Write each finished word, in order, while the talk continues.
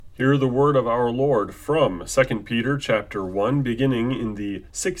Hear the word of our Lord from 2 Peter chapter 1, beginning in the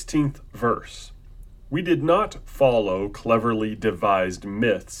 16th verse. We did not follow cleverly devised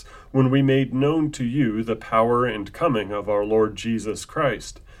myths when we made known to you the power and coming of our Lord Jesus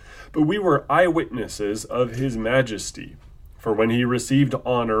Christ, but we were eyewitnesses of his majesty. For when he received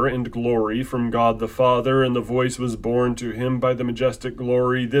honor and glory from God the Father, and the voice was borne to him by the majestic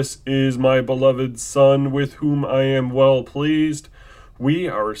glory, "This is my beloved Son, with whom I am well pleased," we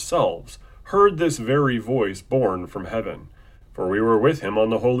ourselves heard this very voice borne from heaven, for we were with him on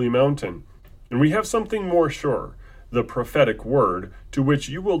the holy mountain. And we have something more sure, the prophetic word, to which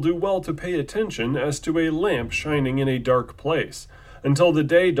you will do well to pay attention as to a lamp shining in a dark place, until the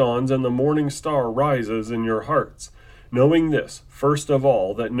day dawns and the morning star rises in your hearts. Knowing this, first of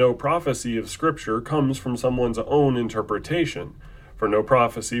all, that no prophecy of Scripture comes from someone's own interpretation. For no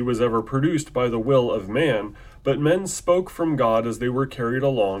prophecy was ever produced by the will of man, but men spoke from God as they were carried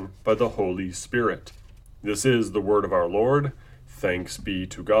along by the Holy Spirit. This is the word of our Lord. Thanks be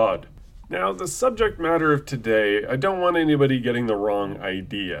to God. Now, the subject matter of today, I don't want anybody getting the wrong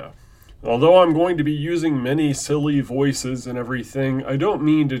idea. Although I'm going to be using many silly voices and everything, I don't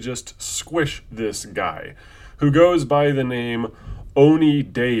mean to just squish this guy, who goes by the name Oni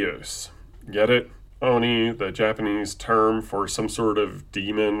Deus. Get it? Oni, the Japanese term for some sort of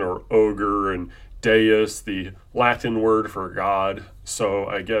demon or ogre, and Deus, the Latin word for God. So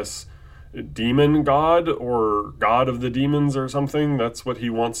I guess demon god or god of the demons or something. That's what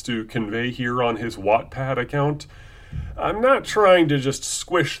he wants to convey here on his Wattpad account. I'm not trying to just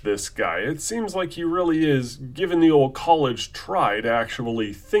squish this guy. It seems like he really is giving the old college try to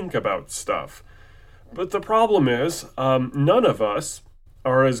actually think about stuff. But the problem is, none of us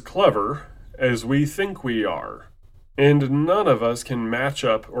are as clever as we think we are. And none of us can match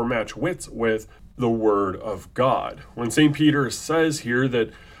up or match wits with the Word of God. When St. Peter says here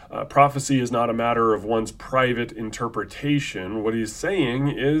that prophecy is not a matter of one's private interpretation, what he's saying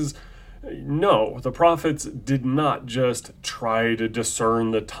is, no, the prophets did not just try to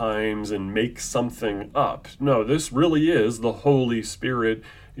discern the times and make something up. No, this really is the Holy Spirit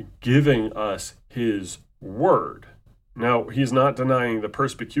giving us his word. Now, he's not denying the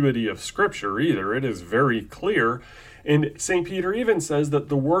perspicuity of Scripture either. It is very clear. And St. Peter even says that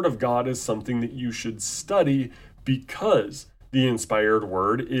the word of God is something that you should study because the inspired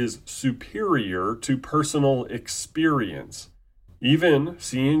word is superior to personal experience. Even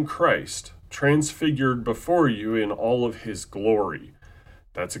seeing Christ transfigured before you in all of his glory.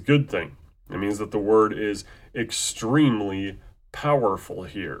 That's a good thing. It means that the word is extremely powerful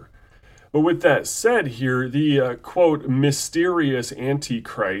here. But with that said here, the, quote, mysterious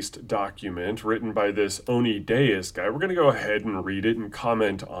antichrist document written by this Oni Deus guy, we're going to go ahead and read it and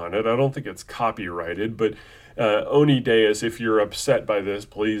comment on it. I don't think it's copyrighted, but Oni Deus, if you're upset by this,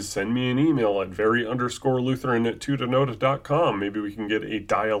 please send me an email at very_Lutheran@tutanota.com. Maybe we can get a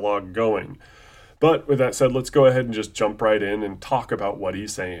dialogue going. But with that said, let's go ahead and just jump right in and talk about what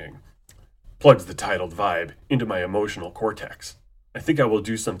he's saying. Plugs the titled vibe into my emotional cortex. I think I will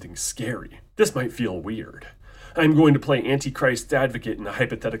do something scary. This might feel weird. I'm going to play Antichrist's advocate in a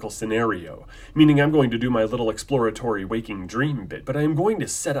hypothetical scenario, meaning I'm going to do my little exploratory waking dream bit, but I am going to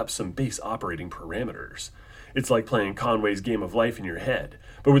set up some base operating parameters. It's like playing Conway's Game of Life in your head,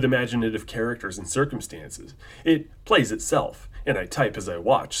 but with imaginative characters and circumstances. It plays itself, and I type as I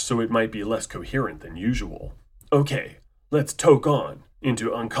watch, so it might be less coherent than usual. Okay, let's toke on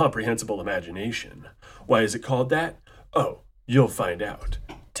into incomprehensible imagination. Why is it called that? Oh, you'll find out.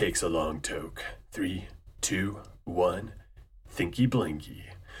 Takes a long toke. 3, 2, 1. Thinky blinky.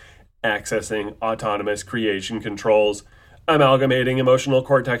 Accessing autonomous creation controls. Amalgamating emotional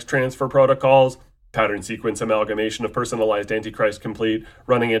cortex transfer protocols. Pattern sequence amalgamation of personalized Antichrist complete.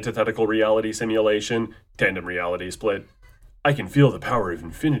 Running antithetical reality simulation. Tandem reality split. I can feel the power of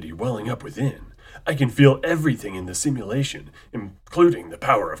infinity welling up within. I can feel everything in the simulation, including the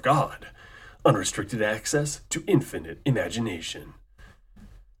power of God. Unrestricted access to infinite imagination.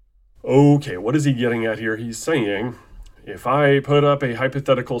 Okay, what is he getting at here? He's saying, if I put up a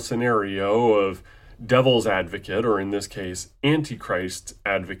hypothetical scenario of devil's advocate, or in this case, Antichrist's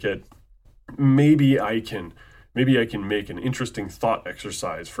advocate, maybe I can make an interesting thought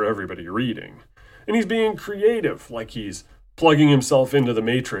exercise for everybody reading. And he's being creative, like he's plugging himself into the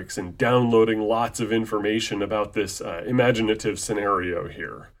matrix and downloading lots of information about this imaginative scenario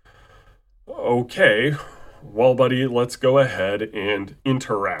here. Okay, well, buddy, let's go ahead and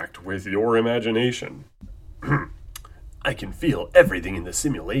interact with your imagination. I can feel everything in the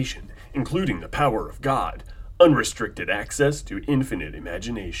simulation, including the power of God, unrestricted access to infinite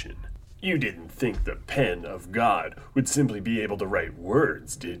imagination. You didn't think the pen of God would simply be able to write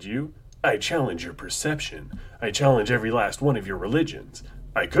words, did you? I challenge your perception. I challenge every last one of your religions.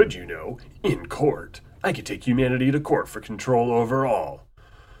 I could, in court. I could take humanity to court for control over all.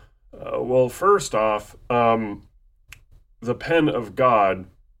 Well, first off, the pen of God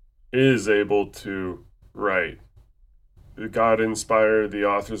is able to write. God inspired the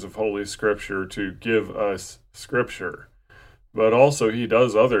authors of Holy Scripture to give us Scripture. But also he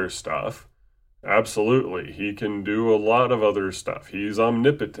does other stuff. Absolutely. He can do a lot of other stuff. He's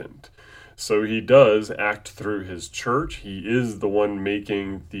omnipotent. So he does act through his church. He is the one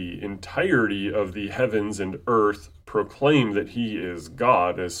making the entirety of the heavens and earth proclaim that he is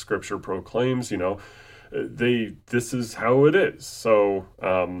God, as Scripture proclaims. This is how it is. So,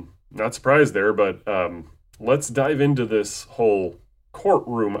 not surprised there, but let's dive into this whole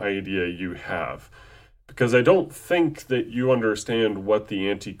courtroom idea you have, because I don't think that you understand what the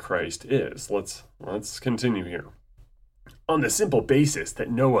antichrist is. Let's continue here. On the simple basis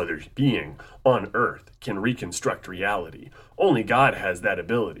that no other being on earth can reconstruct reality. Only God has that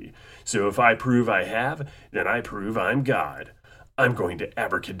ability. So if I prove I have, then I prove I'm God. I'm going to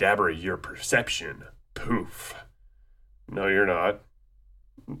abracadabra your perception. Poof. No, you're not.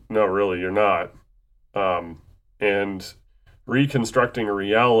 No, really, you're not. And reconstructing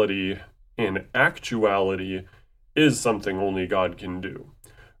reality in actuality is something only God can do.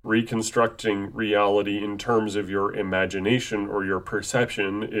 Reconstructing reality in terms of your imagination or your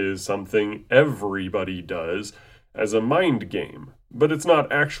perception is something everybody does as a mind game, but it's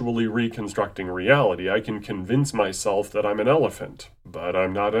not actually reconstructing reality. I can convince myself that I'm an elephant, but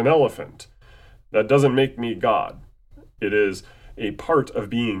I'm not an elephant. That doesn't make me God. It is a part of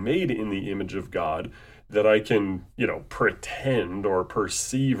being made in the image of God that I can, pretend or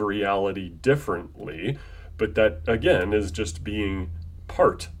perceive reality differently, but that, again, is just being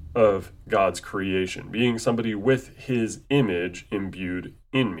part of God's creation, being somebody with his image imbued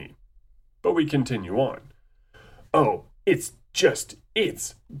in me. But we continue on. Oh, it's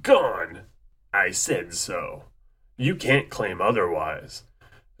gone. I said so. You can't claim otherwise.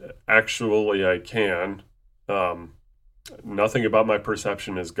 Actually, I can. Nothing about my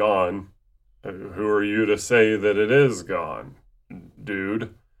perception is gone. Who are you to say that it is gone,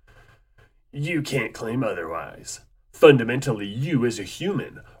 dude? You can't claim otherwise. Fundamentally, you as a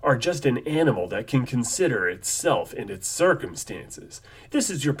human are just an animal that can consider itself and its circumstances. This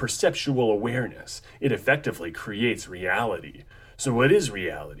is your perceptual awareness. It effectively creates reality. So what is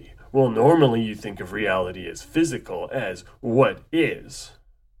reality? Well, normally you think of reality as physical, as what is.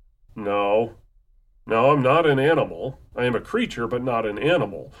 No, I'm not an animal. I am a creature, but not an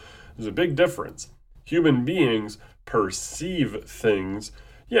animal. There's a big difference. Human beings perceive things,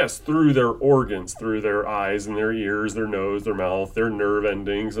 yes, through their organs, through their eyes and their ears, their nose, their mouth, their nerve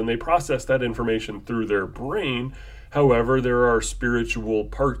endings, and they process that information through their brain. However, there are spiritual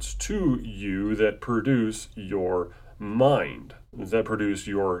parts to you that produce your mind, that produce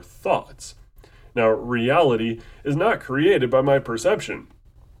your thoughts. Now, reality is not created by my perception.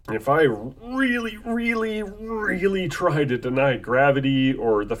 If I really, really, really try to deny gravity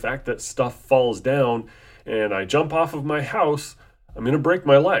or the fact that stuff falls down and I jump off of my house, I'm going to break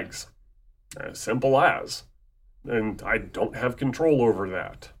my legs. As simple as. And I don't have control over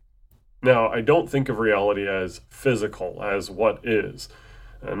that. Now, I don't think of reality as physical, as what is.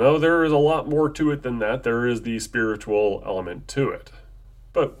 I know there is a lot more to it than that. There is the spiritual element to it.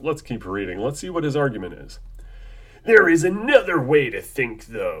 But let's keep reading. Let's see what his argument is. There is another way to think,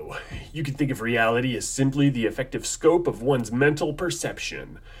 though. You can think of reality as simply the effective scope of one's mental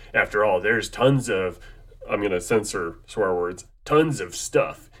perception. After all, there's tons of, I'm going to censor swear words, tons of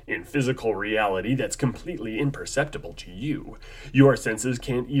stuff in physical reality that's completely imperceptible to you. Your senses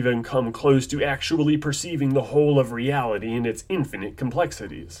can't even come close to actually perceiving the whole of reality in its infinite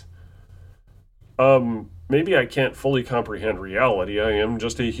complexities. Maybe I can't fully comprehend reality. I am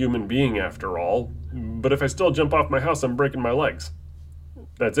just a human being after all. But if I still jump off my house, I'm breaking my legs.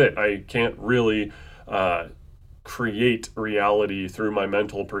 That's it. I can't really create reality through my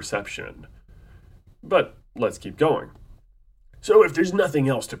mental perception. But let's keep going. So if there's nothing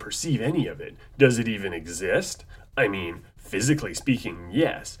else to perceive any of it, does it even exist? I mean, physically speaking,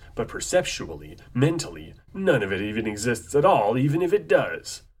 yes, but perceptually, mentally, none of it even exists at all, even if it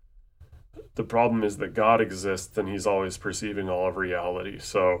does. The problem is that God exists and he's always perceiving all of reality,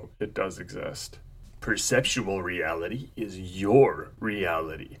 so it does exist. Perceptual reality is your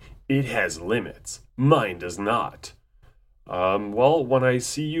reality. It has limits. Mine does not. Well, when I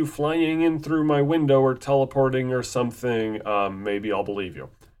see you flying in through my window or teleporting or something, maybe I'll believe you.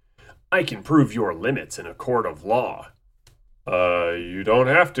 I can prove your limits in a court of law. You don't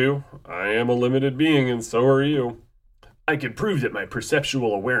have to. I am a limited being, and so are you. I could prove that my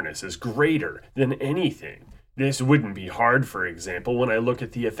perceptual awareness is greater than anything. This wouldn't be hard, for example, when I look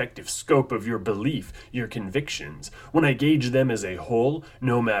at the effective scope of your belief, your convictions. When I gauge them as a whole,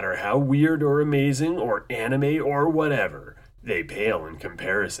 no matter how weird or amazing or anime or whatever, they pale in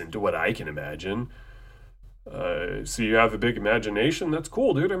comparison to what I can imagine. So you have a big imagination. That's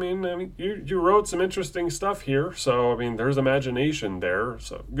cool, dude. I mean, you wrote some interesting stuff here. So, I mean, there's imagination there.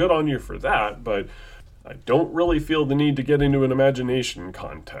 So good on you for that. But I don't really feel the need to get into an imagination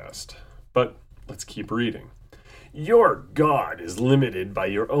contest. But let's keep reading. Your God is limited by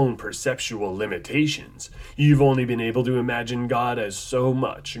your own perceptual limitations. You've only been able to imagine God as so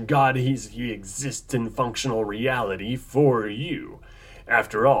much. God, he exists in functional reality for you.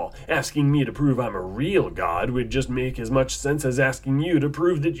 After all, asking me to prove I'm a real God would just make as much sense as asking you to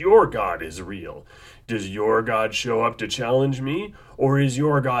prove that your God is real. Does your God show up to challenge me, or is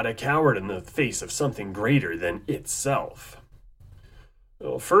your God a coward in the face of something greater than itself?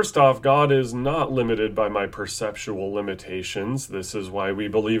 Well, first off, God is not limited by my perceptual limitations. This is why we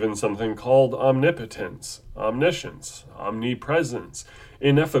believe in something called omnipotence, omniscience, omnipresence,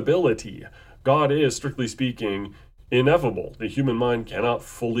 ineffability. God is, strictly speaking, ineffable. The human mind cannot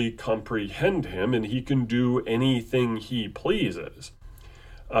fully comprehend him, and he can do anything he pleases.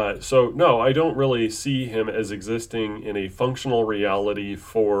 So, no, I don't really see him as existing in a functional reality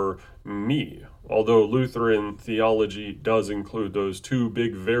for me. Although Lutheran theology does include those two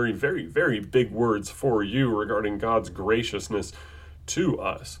big, very, very, very big words for you regarding God's graciousness to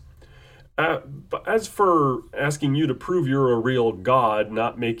us. But as for asking you to prove you're a real God,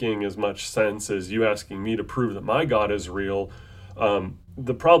 not making as much sense as you asking me to prove that my God is real,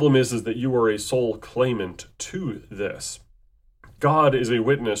 the problem is that you are a sole claimant to this. God is a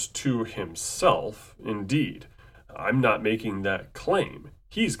witness to himself, indeed. I'm not making that claim.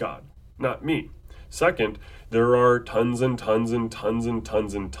 He's God, not me. Second, there are tons and tons and tons and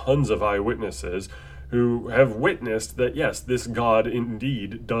tons and tons of eyewitnesses who have witnessed that, yes, this God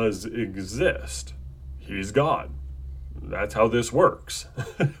indeed does exist. He's God. That's how this works.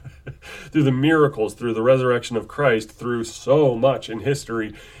 Through the miracles, through the resurrection of Christ, through so much in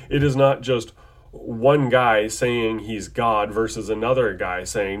history, it is not just one guy saying he's God versus another guy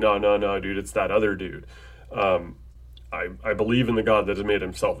saying, no, dude, it's that other dude. I believe in the God that has made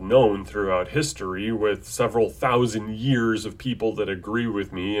himself known throughout history with several thousand years of people that agree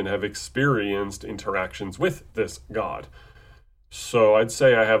with me and have experienced interactions with this God. So I'd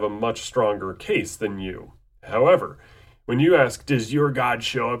say I have a much stronger case than you. However, when you ask, does your God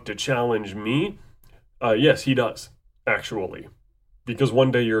show up to challenge me? Yes, he does, actually. Because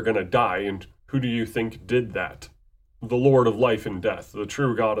one day you're going to die, and who do you think did that? The Lord of life and death, the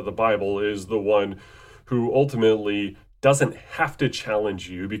true God of the Bible, is the one who ultimately doesn't have to challenge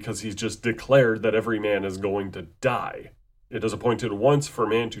you because he's just declared that every man is going to die. It is appointed once for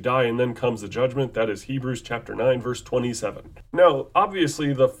man to die, and then comes the judgment. That is Hebrews chapter 9, verse 27. Now,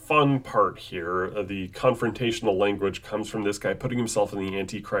 obviously, the fun part here, the confrontational language, comes from this guy putting himself in the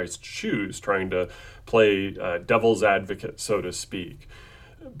antichrist's shoes, trying to play devil's advocate, so to speak.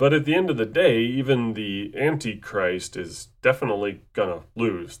 But at the end of the day, even the antichrist is definitely gonna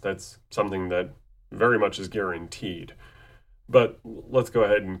lose. That's something that very much is guaranteed. But let's go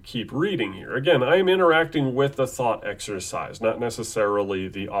ahead and keep reading here. Again, I am interacting with the thought exercise, not necessarily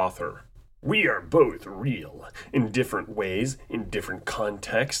the author. We are both real, in different ways, in different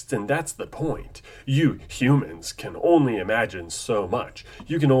contexts, and that's the point. You humans can only imagine so much.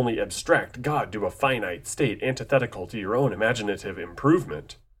 You can only abstract God to a finite state antithetical to your own imaginative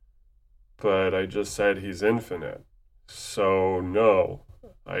improvement. But I just said he's infinite. So no,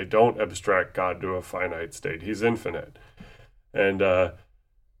 I don't abstract God to a finite state. He's infinite. And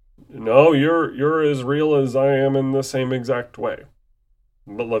no, you're as real as I am in the same exact way.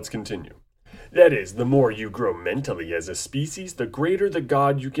 But let's continue. That is, the more you grow mentally as a species, the greater the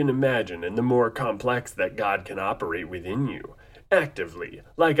God you can imagine and the more complex that God can operate within you, actively,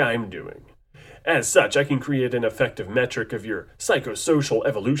 like I'm doing. As such, I can create an effective metric of your psychosocial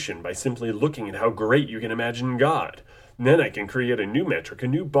evolution by simply looking at how great you can imagine God. Then I can create a new metric, a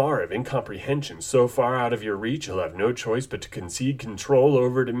new bar of incomprehension so far out of your reach you'll have no choice but to concede control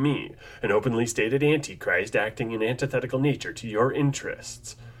over to me, an openly stated antichrist acting in antithetical nature to your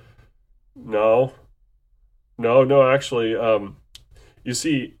interests. No, actually, you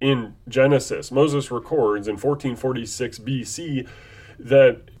see, in Genesis, Moses records in 1446 BC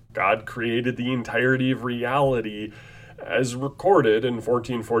that God created the entirety of reality as recorded in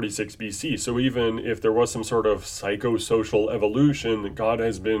 1446 BC. So even if there was some sort of psychosocial evolution, God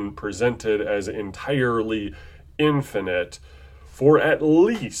has been presented as entirely infinite for at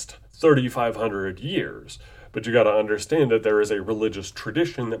least 3,500 years. But you got to understand that there is a religious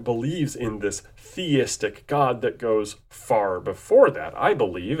tradition that believes in this theistic God that goes far before that. I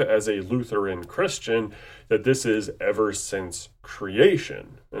believe, as a Lutheran Christian, that this is ever since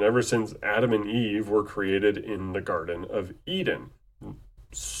creation, and ever since Adam and Eve were created in the Garden of Eden.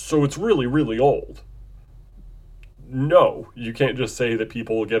 So it's really, really old. No, you can't just say that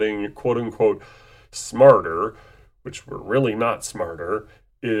people getting quote-unquote smarter, which we're really not smarter,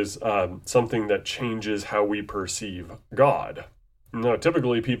 is something that changes how we perceive God. No,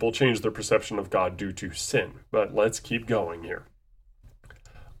 typically people change their perception of God due to sin, but let's keep going here.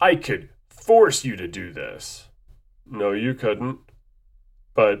 I could force you to do this. No, you couldn't.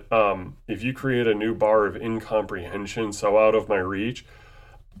 But if you create a new bar of incomprehension so out of my reach,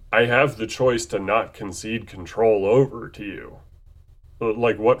 I have the choice to not concede control over to you.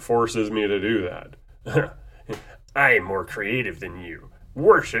 Like, what forces me to do that? I am more creative than you.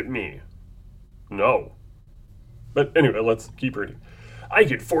 Worship me. No. But anyway, let's keep reading. I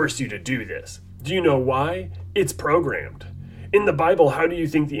could force you to do this. Do you know why? It's programmed. In the Bible, how do you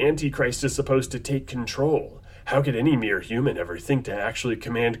think the Antichrist is supposed to take control? How could any mere human ever think to actually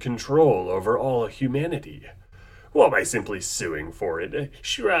command control over all humanity? Well, by simply suing for it.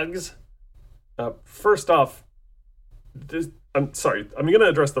 Shrugs. First off, I'm sorry, I'm going to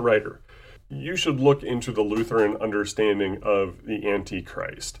address the writer. You should look into the Lutheran understanding of the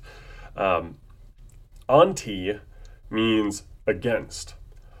Antichrist. Anti means against.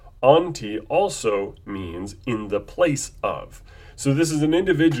 Anti also means in the place of. So this is an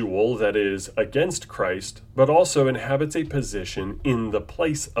individual that is against Christ, but also inhabits a position in the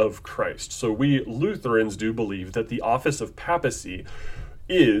place of Christ. So we Lutherans do believe that the office of papacy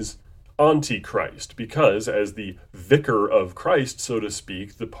is Antichrist, because as the vicar of Christ, so to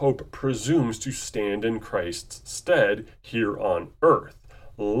speak, the Pope presumes to stand in Christ's stead here on earth.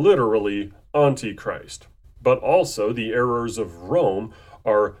 Literally Antichrist. But also the errors of Rome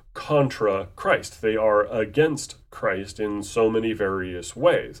are contra Christ. They are against Christ in so many various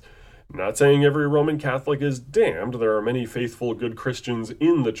ways. I'm not saying every Roman Catholic is damned. There are many faithful, good Christians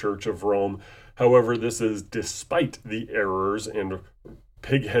in the Church of Rome. However, this is despite the errors and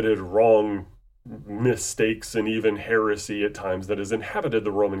pig-headed wrong mistakes and even heresy at times that has inhabited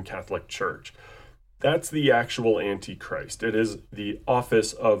the Roman Catholic Church. That's the actual Antichrist. It is the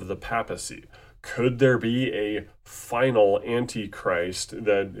office of the papacy. Could there be a final Antichrist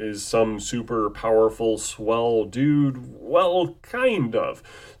that is some super powerful, swell dude? Well, kind of.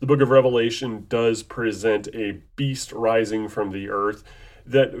 The book of Revelation does present a beast rising from the earth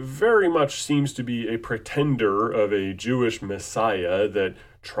that very much seems to be a pretender of a Jewish Messiah that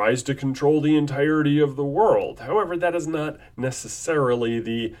tries to control the entirety of the world. However, that is not necessarily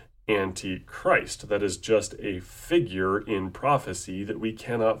the Antichrist. That is just a figure in prophecy that we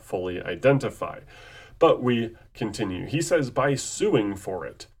cannot fully identify. But we continue. He says, by suing for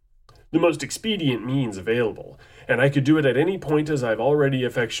it, the most expedient means available, and I could do it at any point as I've already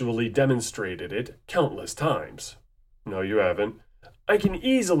effectually demonstrated it countless times. No, you haven't. I can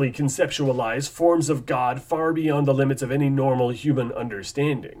easily conceptualize forms of God far beyond the limits of any normal human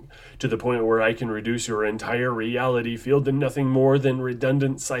understanding, to the point where I can reduce your entire reality field to nothing more than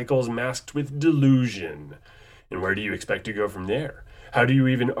redundant cycles masked with delusion. And where do you expect to go from there? How do you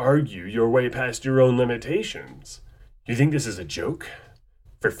even argue your way past your own limitations? You think this is a joke?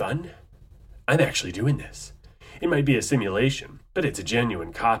 For fun? I'm actually doing this. It might be a simulation, but it's a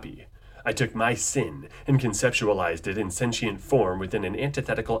genuine copy. I took my sin and conceptualized it in sentient form within an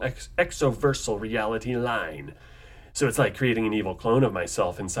antithetical exoversal reality line. So it's like creating an evil clone of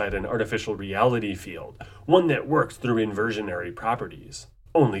myself inside an artificial reality field, one that works through inversionary properties.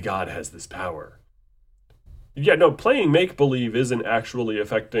 Only God has this power. Yeah, no, playing make-believe isn't actually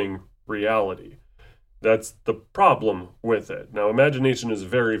affecting reality. That's the problem with it. Now, imagination is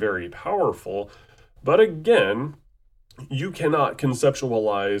very, very powerful, but again, you cannot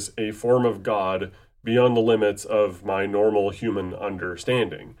conceptualize a form of God beyond the limits of my normal human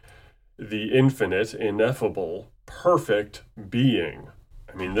understanding. The infinite, ineffable, perfect being.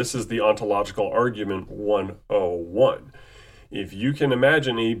 I mean, this is the ontological argument 101. If you can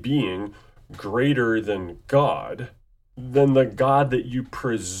imagine a being greater than God, then the God that you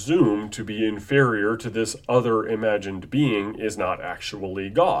presume to be inferior to this other imagined being is not actually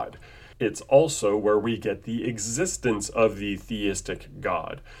God. It's also where we get the existence of the theistic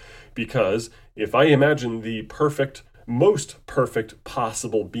God. Because if I imagine the perfect, most perfect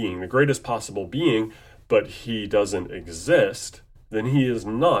possible being, the greatest possible being, but he doesn't exist, then he is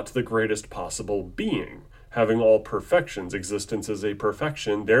not the greatest possible being. having all perfections. Existence is a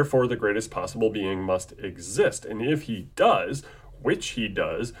perfection, therefore the greatest possible being must exist. And if he does, which he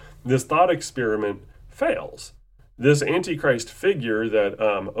does, this thought experiment fails. This antichrist figure that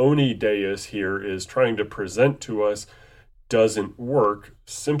Oni Deus here is trying to present to us doesn't work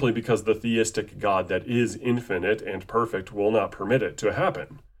simply because the theistic God that is infinite and perfect will not permit it to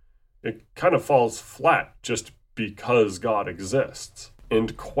happen. It kind of falls flat just because God exists,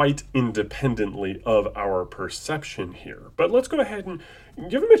 and quite independently of our perception here. But let's go ahead and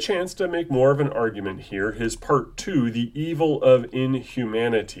give him a chance to make more of an argument here. His part 2, the evil of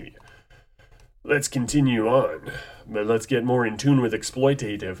inhumanity. Let's continue on, but let's get more in tune with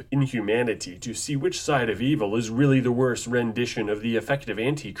exploitative inhumanity to see which side of evil is really the worst rendition of the effective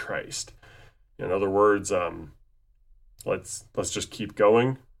Antichrist. In other words, let's just keep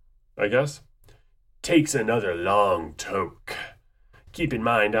going, I guess. Takes another long toke. Keep in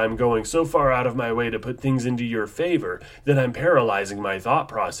mind, I'm going so far out of my way to put things into your favor that I'm paralyzing my thought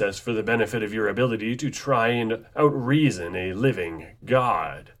process for the benefit of your ability to try and out-reason a living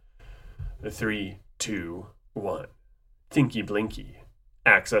God. 3, 2, 1. Thinky blinky.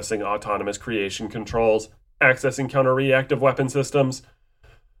 Accessing autonomous creation controls. Accessing counter-reactive weapon systems.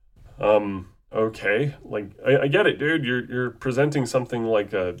 Okay. Like, I get it, dude. You're presenting something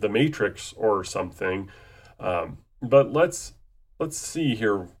like the Matrix or something. But let's see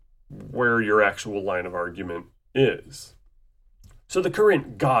here where your actual line of argument is. So the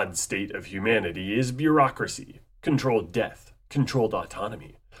current God state of humanity is bureaucracy, controlled death, controlled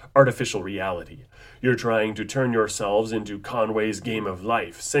autonomy, artificial reality. You're trying to turn yourselves into Conway's game of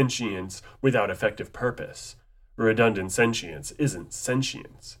life, sentience without effective purpose. Redundant sentience isn't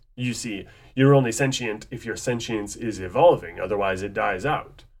sentience. You see, you're only sentient if your sentience is evolving, otherwise it dies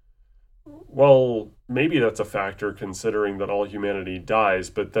out. Well, maybe that's a factor considering that all humanity dies,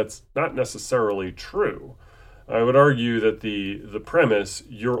 but that's not necessarily true. I would argue that the premise,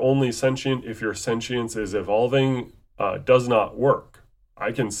 you're only sentient if your sentience is evolving, does not work.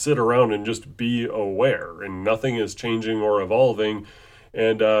 I can sit around and just be aware, and nothing is changing or evolving,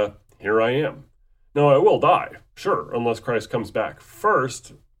 and here I am. Now, I will die, sure, unless Christ comes back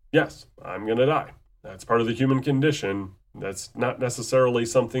first. Yes, I'm going to die. That's part of the human condition. That's not necessarily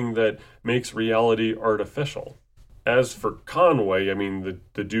something that makes reality artificial. As for Conway, I mean,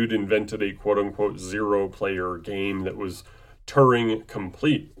 the dude invented a quote-unquote zero-player game that was Turing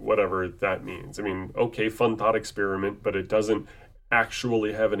complete, whatever that means. I mean, okay, fun thought experiment, but it doesn't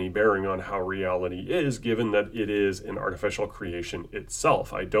actually have any bearing on how reality is, given that it is an artificial creation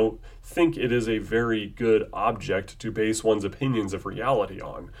itself. I don't think it is a very good object to base one's opinions of reality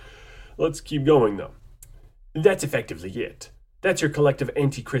on. Let's keep going, though. That's effectively it. That's your collective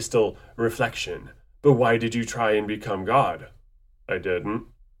antichrystal reflection. But why did you try and become God? I didn't.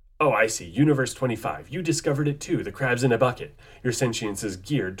 Oh, I see. Universe 25. You discovered it too. The crab's in a bucket. Your sentience is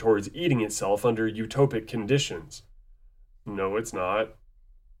geared towards eating itself under utopic conditions. No, it's not.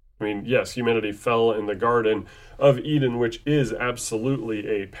 I mean, yes, humanity fell in the Garden of Eden, which is absolutely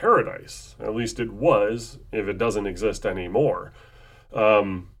a paradise. At least it was, if it doesn't exist anymore.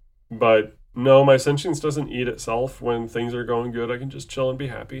 But no, my sentience doesn't eat itself. When things are going good, I can just chill and be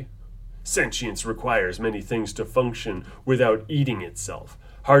happy. Sentience requires many things to function without eating itself.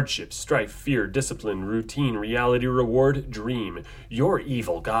 Hardship, strife, fear, discipline, routine, reality, reward, dream. Your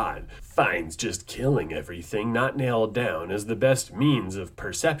evil God finds just killing everything not nailed down as the best means of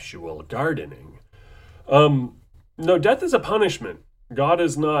perceptual gardening. No, death is a punishment. God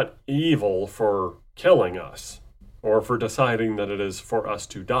is not evil for killing us or for deciding that it is for us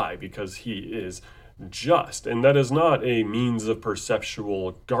to die, because he is just. And that is not a means of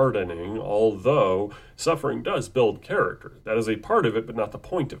perceptual gardening, although suffering does build character. That is a part of it, but not the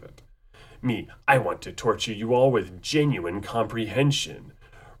point of it. I want to torture you all with genuine comprehension.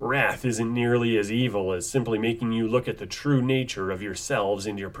 Wrath isn't nearly as evil as simply making you look at the true nature of yourselves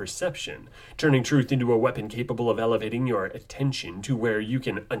and your perception, turning truth into a weapon capable of elevating your attention to where you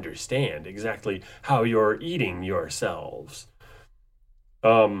can understand exactly how you're eating yourselves.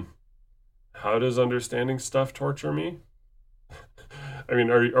 How does understanding stuff torture me? I mean,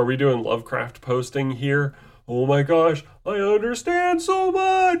 are we doing Lovecraft posting here? Oh my gosh, I understand so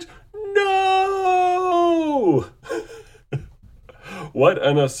much! No! What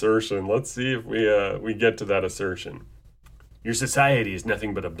an assertion. Let's see if we get to that assertion. Your society is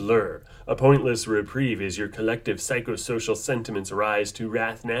nothing but a blur, a pointless reprieve as your collective psychosocial sentiments rise to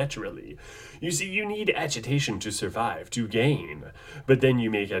wrath naturally. You see, you need agitation to survive, to gain. But then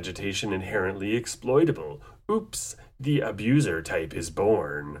you make agitation inherently exploitable. Oops, the abuser type is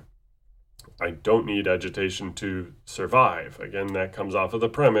born. I don't need agitation to survive. Again, that comes off of the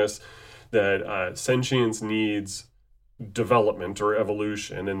premise that sentience needs development or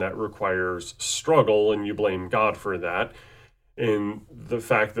evolution, and that requires struggle, and you blame God for that. And the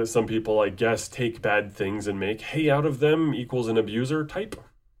fact that some people, I guess, take bad things and make hay out of them equals an abuser type?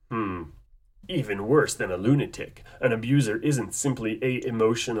 Even worse than a lunatic, an abuser isn't simply a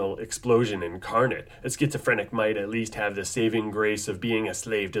emotional explosion incarnate. A schizophrenic might at least have the saving grace of being a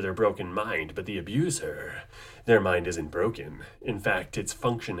slave to their broken mind, but the abuser, their mind isn't broken. In fact, it's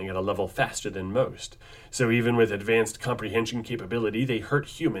functioning at a level faster than most. So even with advanced comprehension capability, they hurt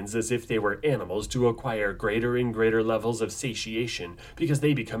humans as if they were animals to acquire greater and greater levels of satiation because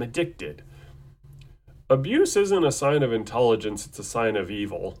they become addicted. Abuse isn't a sign of intelligence, it's a sign of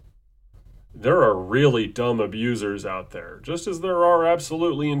evil. There are really dumb abusers out there, just as there are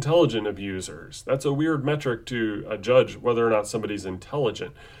absolutely intelligent abusers. That's a weird metric to judge whether or not somebody's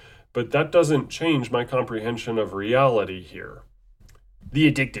intelligent, but that doesn't change my comprehension of reality here. The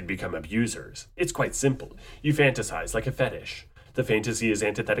addicted become abusers. It's quite simple. You fantasize like a fetish. The fantasy is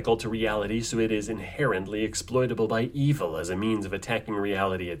antithetical to reality, so it is inherently exploitable by evil as a means of attacking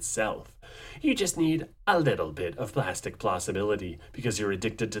reality itself. You just need a little bit of plastic plausibility because you're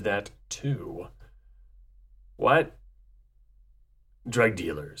addicted to that too. What? Drug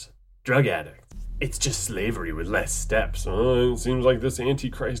dealers, drug addicts. It's just slavery with less steps. It seems like this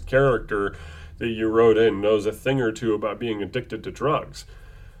antichrist character that you wrote in knows a thing or two about being addicted to drugs.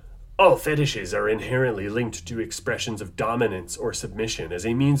 All fetishes are inherently linked to expressions of dominance or submission as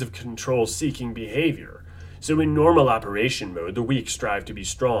a means of control-seeking behavior. So in normal operation mode, the weak strive to be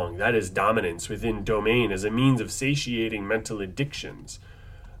strong. That is dominance within domain as a means of satiating mental addictions.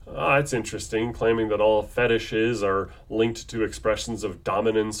 That's interesting, claiming that all fetishes are linked to expressions of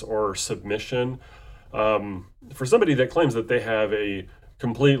dominance or submission. For somebody that claims that they have a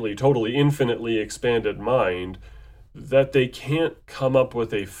completely, totally, infinitely expanded mind, that they can't come up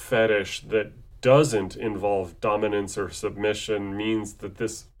with a fetish that doesn't involve dominance or submission means that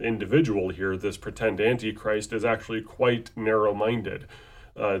this individual here, this pretend antichrist, is actually quite narrow-minded,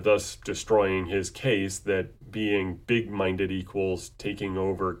 thus destroying his case that being big-minded equals taking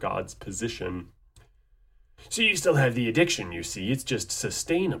over God's position. So you still have the addiction, you see, it's just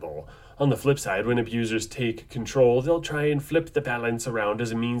sustainable. On the flip side, when abusers take control, they'll try and flip the balance around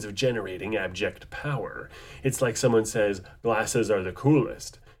as a means of generating abject power. It's like someone says, glasses are the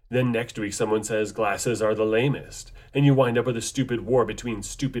coolest. Then next week someone says glasses are the lamest, and you wind up with a stupid war between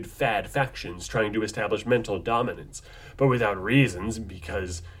stupid fad factions trying to establish mental dominance, but without reasons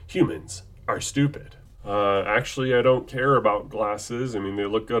because humans are stupid. Actually, I don't care about glasses. I mean, they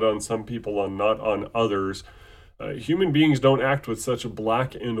look good on some people and not on others. Human beings don't act with such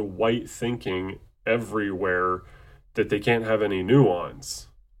black and white thinking everywhere that they can't have any nuance.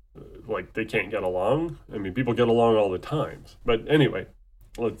 Like, they can't get along. I mean, people get along all the time. But anyway,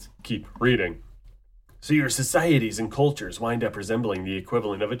 let's keep reading. So your societies and cultures wind up resembling the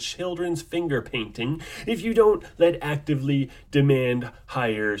equivalent of a children's finger painting if you don't let actively demand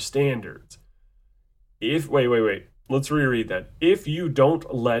higher standards. Wait. Let's reread that. If you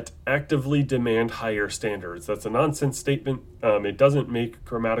don't let actively demand higher standards. That's a nonsense statement. It doesn't make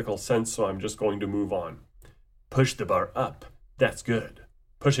grammatical sense, so I'm just going to move on. Push the bar up. That's good.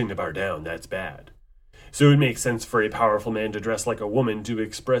 Pushing the bar down, that's bad. So it makes sense for a powerful man to dress like a woman to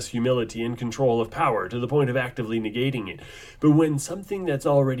express humility and control of power to the point of actively negating it. But when something that's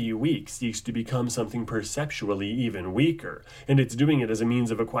already weak seeks to become something perceptually even weaker, and it's doing it as a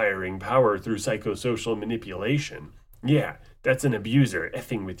means of acquiring power through psychosocial manipulation, yeah, that's an abuser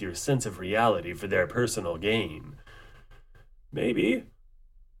effing with your sense of reality for their personal gain. Maybe.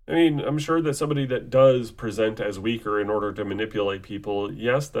 I mean, I'm sure that somebody that does present as weaker in order to manipulate people,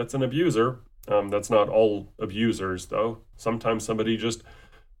 yes, that's an abuser. That's not all abusers, though. Sometimes somebody just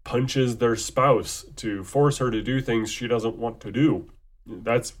punches their spouse to force her to do things she doesn't want to do.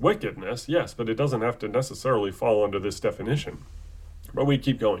 That's wickedness, yes, but it doesn't have to necessarily fall under this definition. But we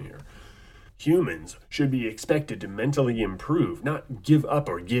keep going here. Humans should be expected to mentally improve, not give up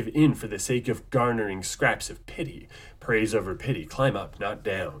or give in for the sake of garnering scraps of pity. Praise over pity, climb up, not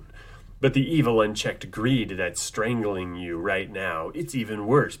down. But the evil, unchecked greed that's strangling you right now, it's even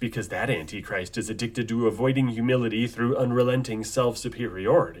worse because that Antichrist is addicted to avoiding humility through unrelenting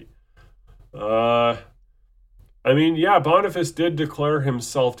self-superiority. I mean, yeah, Boniface did declare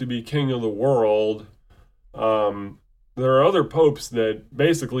himself to be king of the world. There are other popes that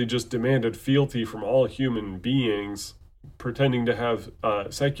basically just demanded fealty from all human beings, pretending to have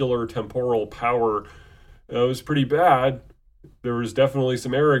secular temporal power. It was pretty bad. There was definitely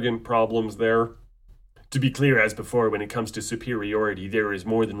some arrogant problems there. To be clear as before, when it comes to superiority, there is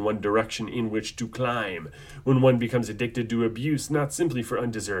more than one direction in which to climb. When one becomes addicted to abuse, not simply for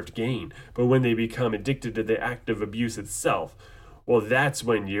undeserved gain, but when they become addicted to the act of abuse itself, well, that's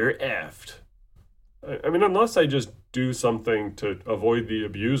when you're effed. I mean, unless I just do something to avoid the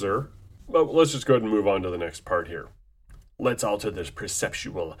abuser. But let's just go ahead and move on to the next part here. Let's alter this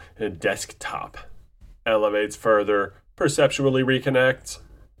perceptual desktop. Elevates further, perceptually reconnects.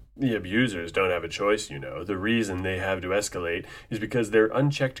 The abusers don't have a choice, you know. The reason they have to escalate is because their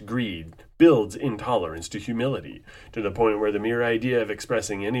unchecked greed builds intolerance to humility, to the point where the mere idea of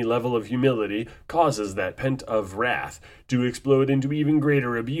expressing any level of humility causes that pent-up wrath to explode into even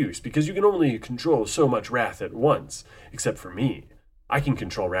greater abuse, because you can only control so much wrath at once. Except for me. I can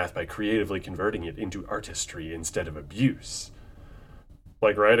control wrath by creatively converting it into artistry instead of abuse.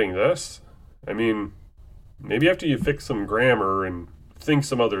 Like writing this? I mean, maybe after you fix some grammar and think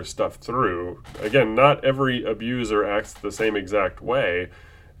some other stuff through. Again, not every abuser acts the same exact way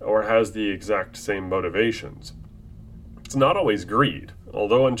or has the exact same motivations. It's not always greed,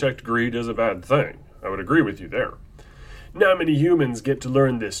 although unchecked greed is a bad thing. I would agree with you there. Not many humans get to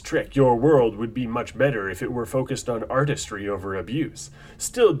learn this trick. Your world would be much better if it were focused on artistry over abuse.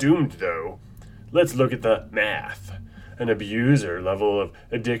 Still doomed, though. Let's look at the math. An abuser level of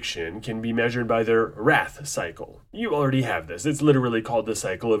addiction can be measured by their wrath cycle. You already have this. It's literally called the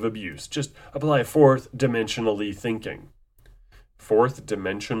cycle of abuse. Just apply fourth-dimensionally thinking.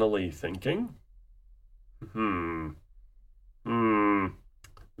 Fourth-dimensionally thinking?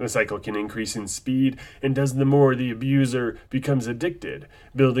 The cycle can increase in speed and does the more the abuser becomes addicted,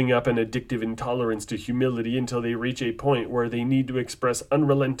 building up an addictive intolerance to humility until they reach a point where they need to express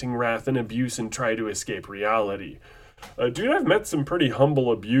unrelenting wrath and abuse and try to escape reality. Dude, I've met some pretty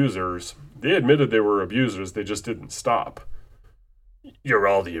humble abusers. They admitted they were abusers, they just didn't stop. You're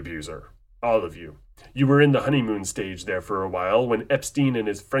all the abuser. All of you. You were in the honeymoon stage there for a while when Epstein and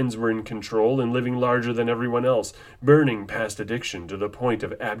his friends were in control and living larger than everyone else, burning past addiction to the point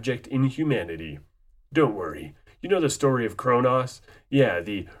of abject inhumanity. Don't worry. You know the story of Kronos? Yeah,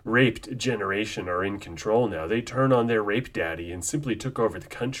 the raped generation are in control now. They turn on their rape daddy and simply took over the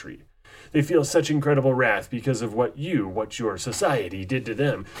country. They feel such incredible wrath because of what your society did to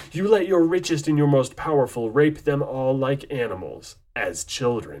them. You let your richest and your most powerful rape them all like animals, as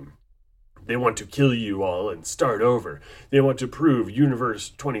children. They want to kill you all and start over. They want to prove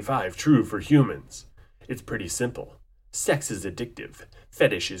Universe 25 true for humans. It's pretty simple. Sex is addictive.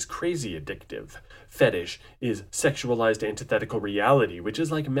 Fetish is crazy addictive. Fetish is sexualized antithetical reality, which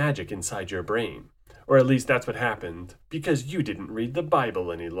is like magic inside your brain. Or at least that's what happened, because you didn't read the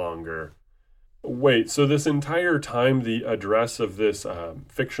Bible any longer. Wait, so this entire time the address of this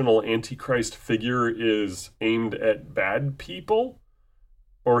fictional antichrist figure is aimed at bad people?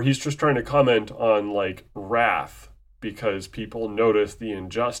 Or he's just trying to comment on, like, wrath because people notice the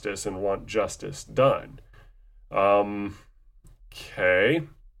injustice and want justice done? Okay.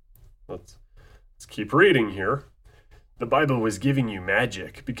 Let's keep reading here. The Bible was giving you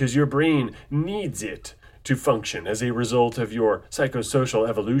magic because your brain needs it to function as a result of your psychosocial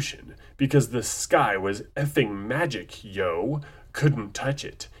evolution. Because the sky was effing magic, yo. Couldn't touch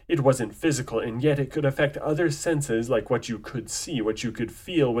it. It wasn't physical, and yet it could affect other senses like what you could see, what you could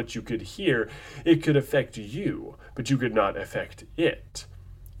feel, what you could hear. It could affect you, but you could not affect it.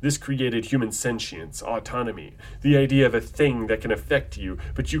 This created human sentience, autonomy, the idea of a thing that can affect you,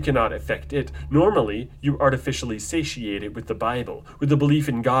 but you cannot affect it. Normally, you artificially satiate it with the Bible, with the belief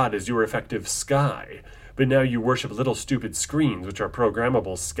in God as your effective sky. But now you worship little stupid screens, which are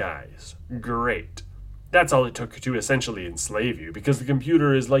programmable skies. Great. That's all it took to essentially enslave you, because the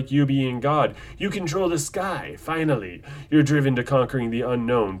computer is like you being God. You control the sky, finally. You're driven to conquering the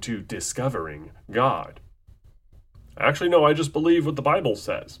unknown, to discovering God. Actually, no, I just believe what the Bible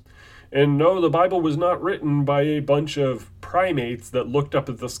says. And no, the Bible was not written by a bunch of primates that looked up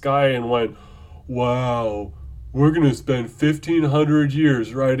at the sky and went, wow, we're going to spend 1,500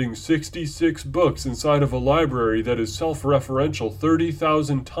 years writing 66 books inside of a library that is self-referential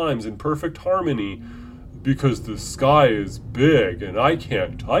 30,000 times in perfect harmony because the sky is big and I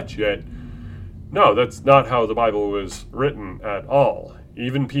can't touch it. No, that's not how the Bible was written at all.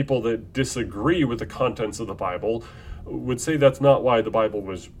 Even people that disagree with the contents of the Bible would say that's not why the Bible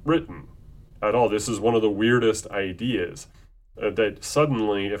was written at all. This is one of the weirdest ideas, that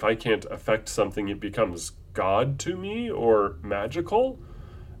suddenly if I can't affect something, it becomes God to me or magical.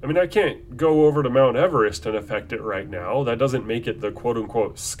 I mean, I can't go over to Mount Everest and affect it right now. That doesn't make it the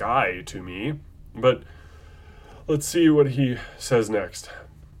quote-unquote sky to me. But let's see what he says next.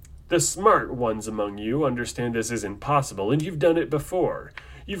 The smart ones among you understand this isn't possible, and you've done it before.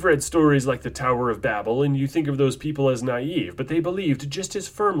 You've read stories like the Tower of Babel, and you think of those people as naive, but they believed just as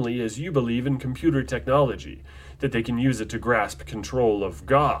firmly as you believe in computer technology, that they can use it to grasp control of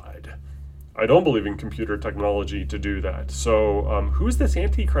God. I don't believe in computer technology to do that. So who's this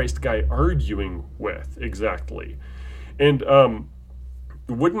Antichrist guy arguing with exactly? And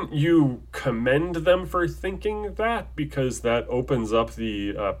wouldn't you commend them for thinking that? Because that opens up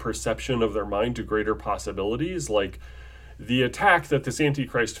the perception of their mind to greater possibilities. Like, the attack that this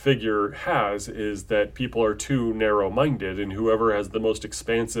Antichrist figure has is that people are too narrow-minded, and whoever has the most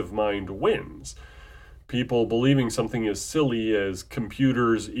expansive mind wins. People believing something as silly as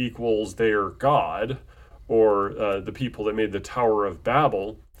computers equals their God, or the people that made the Tower of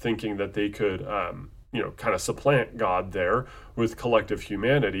Babel thinking that they could, kind of supplant God there with collective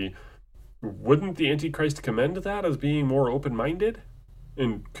humanity. Wouldn't the Antichrist commend that as being more open-minded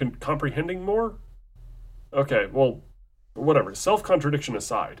and comprehending more? Okay, well, whatever. Self-contradiction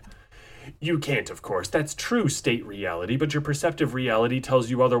aside. You can't, of course. That's true state reality, but your perceptive reality tells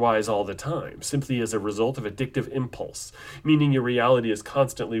you otherwise all the time, simply as a result of addictive impulse, meaning your reality is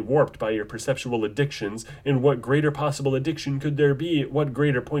constantly warped by your perceptual addictions, and what greater possible addiction could there be? What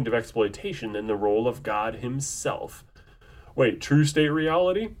greater point of exploitation than the role of God himself? Wait, true state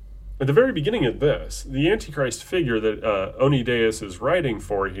reality? At the very beginning of this, the Antichrist figure that Onideus is writing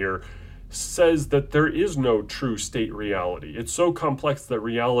for here says that there is no true state reality. It's so complex that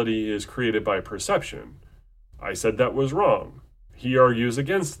reality is created by perception. I said that was wrong. He argues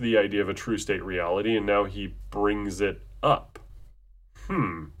against the idea of a true state reality, and now he brings it up.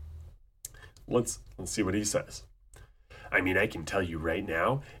 Let's see what he says. I mean, I can tell you right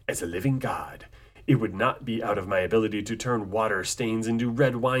now, as a living God, it would not be out of my ability to turn water stains into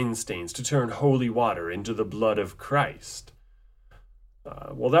red wine stains, to turn holy water into the blood of Christ.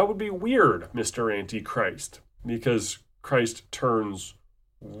 Well, that would be weird, Mr. Antichrist, because Christ turns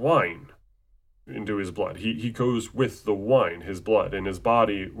wine into his blood. He goes with the wine, his blood, and his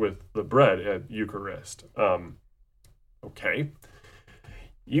body with the bread at Eucharist. Okay.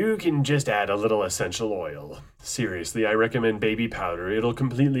 You can just add a little essential oil. Seriously, I recommend baby powder. It'll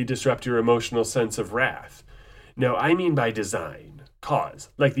completely disrupt your emotional sense of wrath. No, I mean by design. Cause,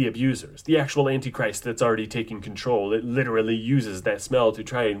 like the abusers, the actual Antichrist that's already taken control. It literally uses that smell to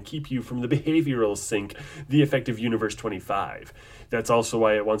try and keep you from the behavioral sink, the effect of Universe 25. That's also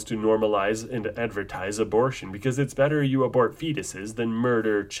why it wants to normalize and advertise abortion, because it's better you abort fetuses than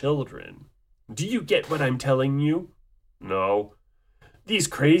murder children. Do you get what I'm telling you? No. These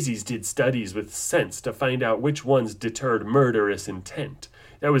crazies did studies with sense to find out which ones deterred murderous intent.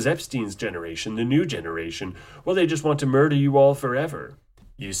 That was Epstein's generation, the new generation. Well, they just want to murder you all forever.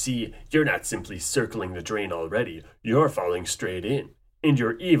 You see, you're not simply circling the drain already. You're falling straight in. And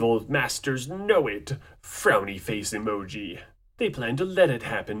your evil masters know it. Frowny face emoji. They plan to let it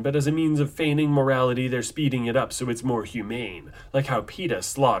happen, but as a means of feigning morality, they're speeding it up so it's more humane. Like how PETA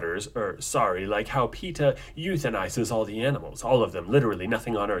euthanizes all the animals. All of them, literally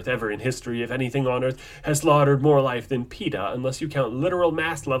nothing on Earth ever in history, if anything on Earth, has slaughtered more life than PETA, unless you count literal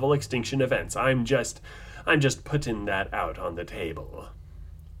mass-level extinction events. I'm just putting that out on the table.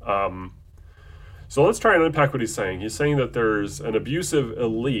 So let's try and unpack what he's saying. He's saying that there's an abusive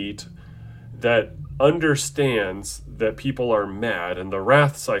elite that understands that people are mad and the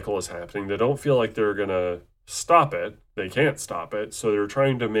wrath cycle is happening. They don't feel like they're going to stop it. They can't stop it. So they're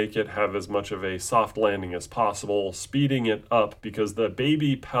trying to make it have as much of a soft landing as possible, speeding it up because the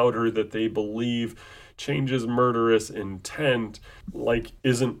baby powder that they believe changes murderous intent,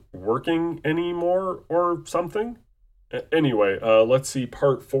 isn't working anymore or something. Anyway, let's see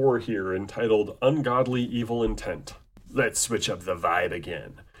part 4 here entitled Ungodly Evil Intent. Let's switch up the vibe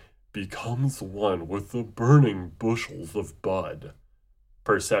again. Becomes one with the burning bushels of bud.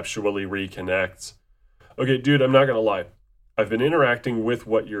 Perceptually reconnects. Okay, dude, I'm not gonna lie. I've been interacting with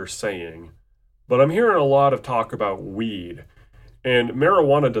what you're saying, but I'm hearing a lot of talk about weed. And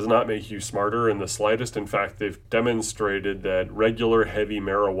marijuana does not make you smarter in the slightest. In fact, they've demonstrated that regular heavy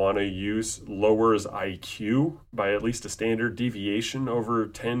marijuana use lowers IQ by at least a standard deviation over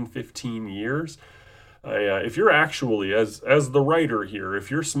 10, 15 years. If you're actually, as the writer here, if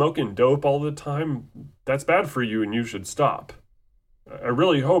you're smoking dope all the time, that's bad for you and you should stop. I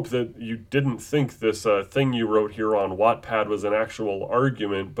really hope that you didn't think this thing you wrote here on Wattpad was an actual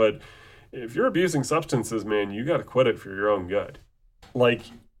argument, but if you're abusing substances, man, you gotta quit it for your own good.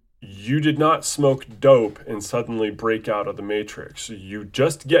 You did not smoke dope and suddenly break out of the matrix. You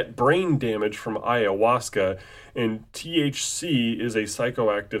just get brain damage from ayahuasca, and THC is a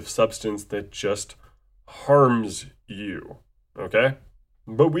psychoactive substance that just harms you, okay?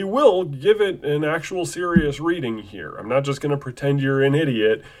 But we will give it an actual serious reading here. I'm not just going to pretend you're an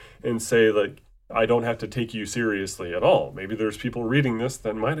idiot and say, like, I don't have to take you seriously at all. Maybe there's people reading this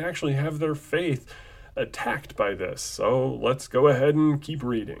that might actually have their faith attacked by this. So let's go ahead and keep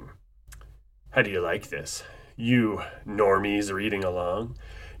reading. How do you like this? You normies reading along?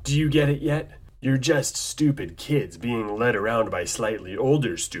 Do you get it yet? You're just stupid kids being led around by slightly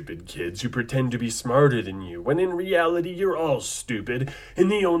older stupid kids who pretend to be smarter than you, when in reality you're all stupid,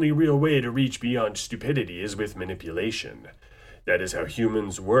 and the only real way to reach beyond stupidity is with manipulation. That is how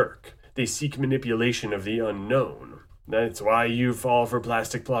humans work. They seek manipulation of the unknown. That's why you fall for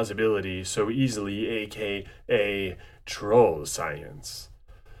plastic plausibility so easily, aka troll science.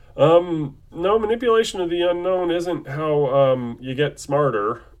 No, manipulation of the unknown isn't how you get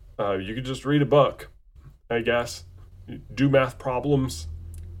smarter. You could just read a book, I guess. Do math problems.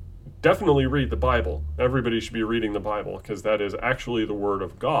 Definitely read the Bible. Everybody should be reading the Bible because that is actually the Word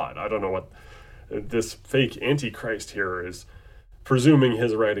of God. I don't know what this fake antichrist here is presuming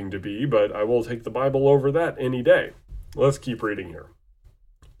his writing to be, but I will take the Bible over that any day. Let's keep reading here.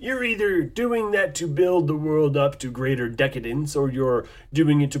 You're either doing that to build the world up to greater decadence, or you're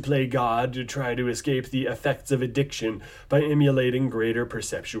doing it to play God to try to escape the effects of addiction by emulating greater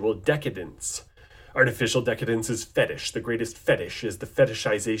perceptual decadence. Artificial decadence is fetish. The greatest fetish is the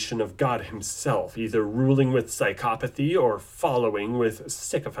fetishization of God himself, either ruling with psychopathy or following with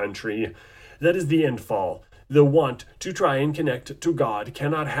sycophantry. That is the end fall. The want to try and connect to God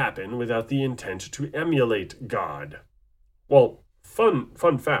cannot happen without the intent to emulate God. Well,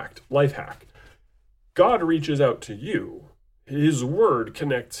 Fun fact, life hack. God reaches out to you. His word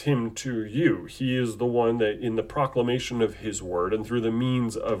connects him to you. He is the one that in the proclamation of his word and through the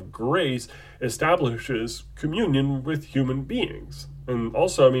means of grace establishes communion with human beings. And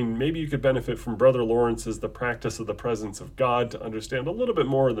also, maybe you could benefit from Brother Lawrence's The Practice of the Presence of God to understand a little bit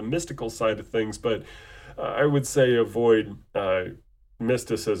more of the mystical side of things, but I would say avoid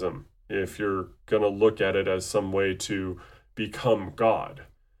mysticism if you're going to look at it as some way to become God.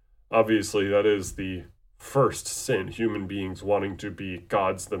 Obviously, that is the first sin, human beings wanting to be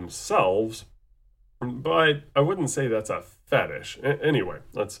gods themselves, but I wouldn't say that's a fetish. Anyway,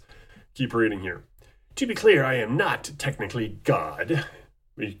 let's keep reading here. To be clear, I am not technically God.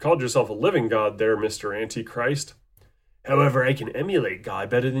 You called yourself a living God there, Mr. Antichrist. However, I can emulate God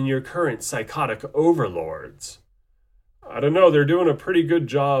better than your current psychotic overlords. I don't know, they're doing a pretty good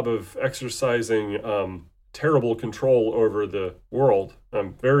job of exercising terrible control over the world.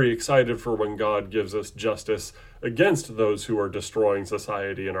 I'm very excited for when God gives us justice against those who are destroying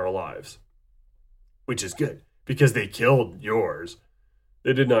society and our lives. Which is good, because they killed yours.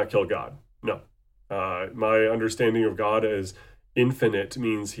 They did not kill God, no. My understanding of God as infinite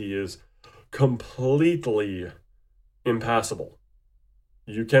means he is completely impassible.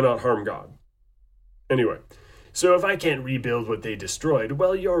 You cannot harm God. Anyway. So if I can't rebuild what they destroyed,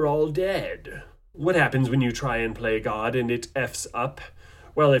 well, you're all dead. What happens when you try and play God and it F's up?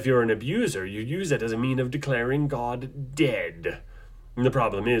 Well, if you're an abuser, you use it as a mean of declaring God dead. And the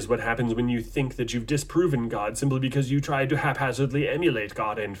problem is, what happens when you think that you've disproven God simply because you tried to haphazardly emulate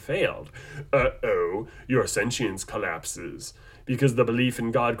God and failed? Your sentience collapses. Because the belief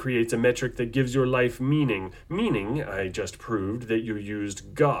in God creates a metric that gives your life meaning. Meaning, I just proved that you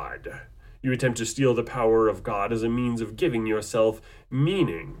used God. You attempt to steal the power of God as a means of giving yourself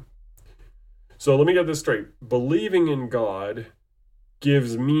meaning. So let me get this straight. Believing in God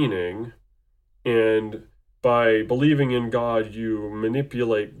gives meaning, and by believing in God, you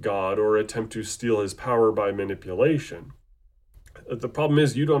manipulate God or attempt to steal his power by manipulation. The problem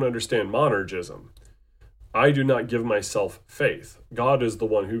is you don't understand monergism. I do not give myself faith. God is the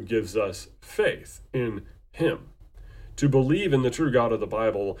one who gives us faith in him. To believe in the true God of the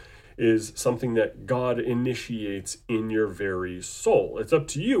Bible is something that God initiates in your very soul. It's up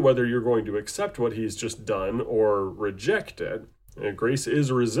to you whether you're going to accept what he's just done or reject it. And grace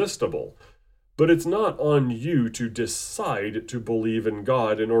is resistible, but it's not on you to decide to believe in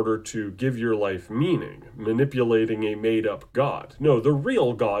God in order to give your life meaning, manipulating a made-up God. No, the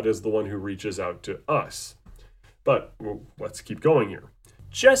real God is the one who reaches out to us. But let's keep going here.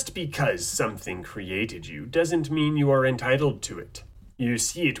 Just because something created you doesn't mean you are entitled to it. You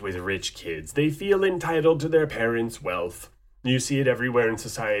see it with rich kids. They feel entitled to their parents' wealth. You see it everywhere in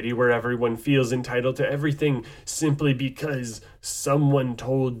society where everyone feels entitled to everything simply because someone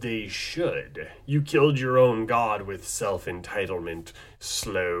told they should. You killed your own God with self-entitlement.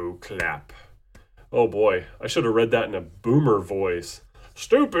 Slow clap. Oh boy, I should have read that in a boomer voice.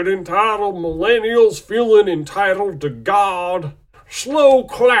 Stupid entitled millennials feeling entitled to God. Slow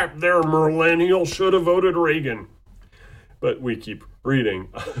clap there, millennial. Should have voted Reagan. But we keep reading.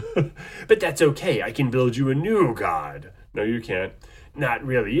 But that's okay. I can build you a new god. No, you can't. Not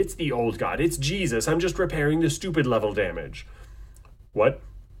really. It's the old god. It's Jesus. I'm just repairing the stupid level damage. What?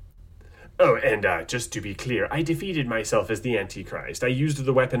 Oh, and just to be clear, I defeated myself as the Antichrist. I used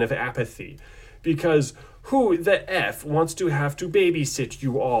the weapon of apathy. Because who the F wants to have to babysit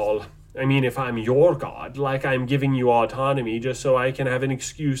you all? I mean, if I'm your god, like I'm giving you autonomy just so I can have an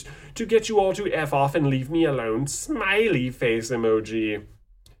excuse to get you all to F off and leave me alone. Smiley face emoji.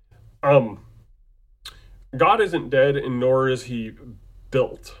 God isn't dead, and nor is he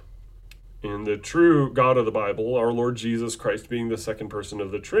built. And the true God of the Bible, our Lord Jesus Christ being the second person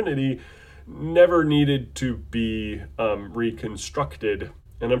of the Trinity, never needed to be reconstructed.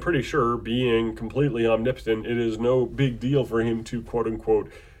 And I'm pretty sure, being completely omnipotent, it is no big deal for him to,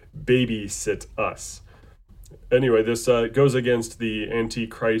 quote-unquote, babysit us. Anyway, this goes against the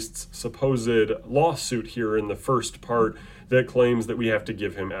Antichrist's supposed lawsuit here in the first part that claims that we have to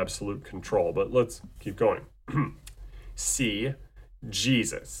give him absolute control. But let's keep going. See,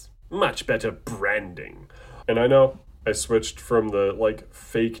 Jesus. Much better branding. And I know I switched from the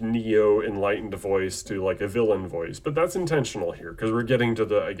fake neo-enlightened voice to a villain voice, but that's intentional here because we're getting to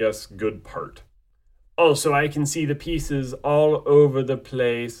the, I guess, good part. Also, I can see the pieces all over the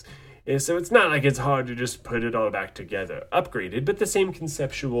place, so it's not like it's hard to just put it all back together. Upgraded, but the same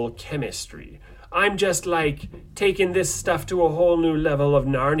conceptual chemistry. I'm just taking this stuff to a whole new level of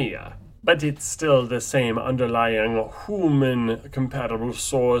Narnia. But it's still the same underlying human-compatible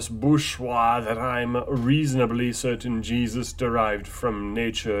source bourgeois that I'm reasonably certain Jesus derived from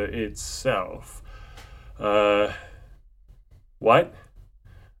nature itself. What?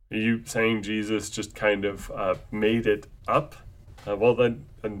 Are you saying Jesus just kind of made it up? Well, then,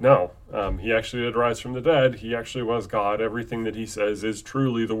 no. He actually did rise from the dead. He actually was God. Everything that he says is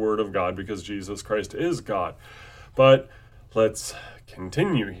truly the word of God because Jesus Christ is God. But let's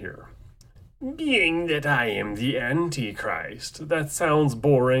continue here. Being that I am the Antichrist, that sounds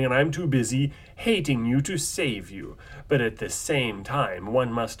boring and I'm too busy hating you to save you. But at the same time,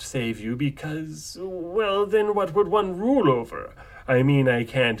 one must save you because, well, then what would one rule over? I mean, I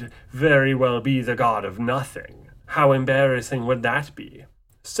can't very well be the god of nothing. How embarrassing would that be?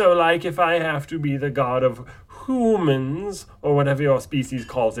 So, if I have to be the god of humans, or whatever your species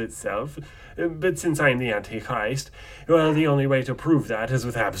calls itself, but since I'm the Antichrist, well, the only way to prove that is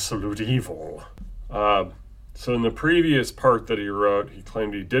with absolute evil. So in the previous part that he wrote, he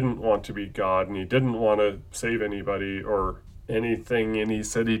claimed he didn't want to be God, and he didn't want to save anybody or anything, and he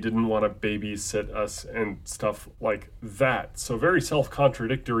said he didn't want to babysit us and stuff like that. So very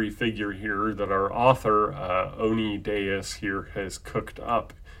self-contradictory figure here that our author, Oni Deus here, has cooked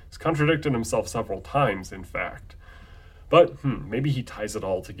up. He's contradicted himself several times, in fact. But maybe he ties it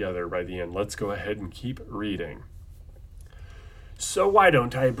all together by the end. Let's go ahead and keep reading. So why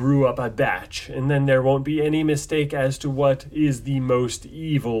don't I brew up a batch, and then there won't be any mistake as to what is the most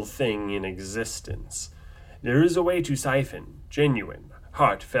evil thing in existence. There is a way to siphon genuine,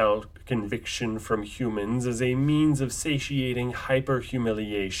 heartfelt conviction from humans as a means of satiating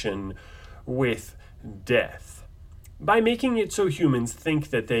hyper-humiliation with death. By making it so humans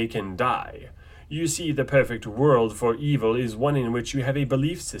think that they can die. You see, the perfect world for evil is one in which you have a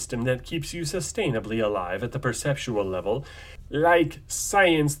belief system that keeps you sustainably alive at the perceptual level, like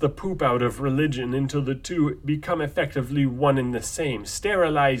science the poop out of religion until the two become effectively one and the same,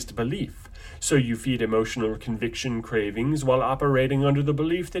 sterilized belief. So you feed emotional conviction cravings while operating under the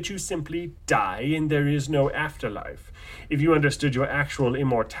belief that you simply die and there is no afterlife. If you understood your actual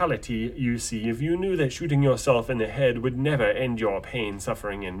immortality, you see, if you knew that shooting yourself in the head would never end your pain,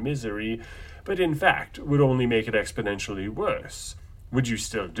 suffering, and misery, but in fact would only make it exponentially worse, would you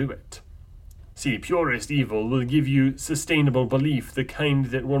still do it? See, purest evil will give you sustainable belief, the kind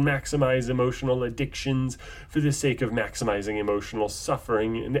that will maximize emotional addictions for the sake of maximizing emotional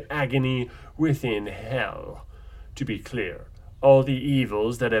suffering and agony within hell. To be clear, all the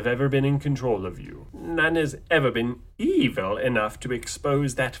evils that have ever been in control of you, none has ever been evil enough to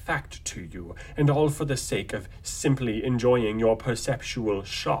expose that fact to you, and all for the sake of simply enjoying your perceptual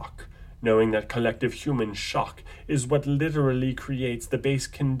shock. Knowing that collective human shock is what literally creates the base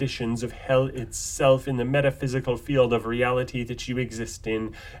conditions of hell itself in the metaphysical field of reality that you exist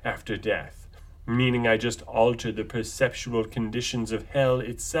in after death. Meaning I just alter the perceptual conditions of hell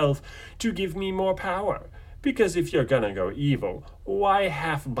itself to give me more power. Because if you're gonna go evil, why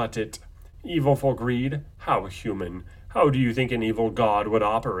half-butt it? Evil for greed? How human? How do you think an evil god would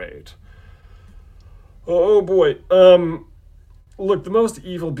operate? Oh boy, Look, the most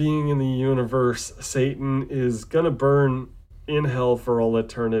evil being in the universe, Satan, is gonna burn in hell for all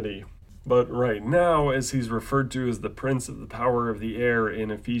eternity. But right now, as he's referred to as the prince of the power of the air in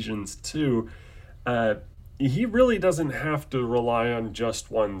Ephesians 2, he really doesn't have to rely on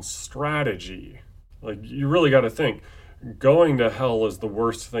just one strategy. Like, you really got to think, going to hell is the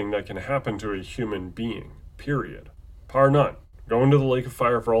worst thing that can happen to a human being, period. Par none. Going to the lake of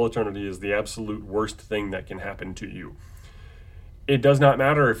fire for all eternity is the absolute worst thing that can happen to you. It does not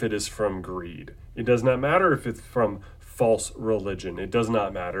matter if it is from greed. It does not matter if it's from false religion. It does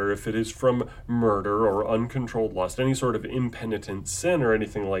not matter if it is from murder or uncontrolled lust, any sort of impenitent sin or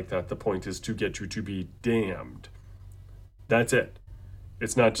anything like that. The point is to get you to be damned. That's it.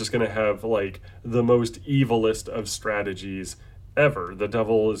 It's not just going to have like the most evilest of strategies ever. The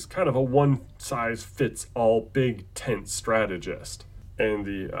devil is kind of a one-size-fits-all big tent strategist. And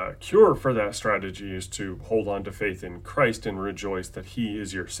the cure for that strategy is to hold on to faith in Christ and rejoice that he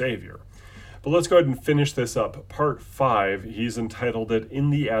is your Savior. But let's go ahead and finish this up. Part 5, he's entitled it, In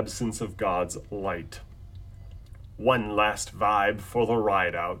the Absence of God's Light. One last vibe for the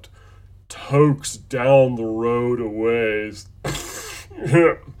ride out. Tokes down the road a ways.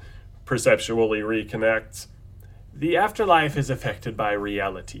 Perceptually reconnects. The afterlife is affected by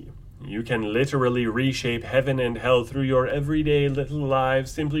reality. You can literally reshape heaven and hell through your everyday little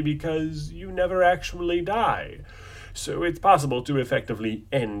lives simply because you never actually die. So it's possible to effectively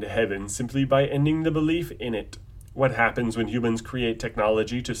end heaven simply by ending the belief in it. What happens when humans create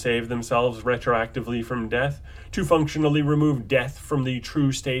technology to save themselves retroactively from death, to functionally remove death from the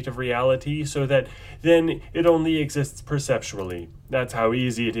true state of reality so that then it only exists perceptually? That's how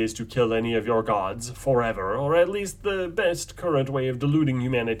easy it is to kill any of your gods forever, or at least the best current way of deluding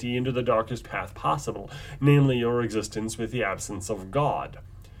humanity into the darkest path possible, namely your existence with the absence of God.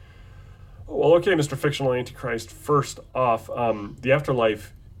 Well, okay, Mr. Fictional Antichrist, first off, the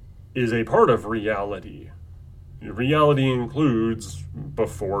afterlife is a part of reality. Reality includes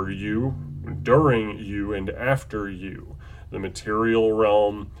before you, during you, and after you. The material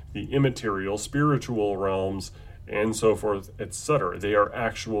realm, the immaterial, spiritual realms, and so forth, etc. They are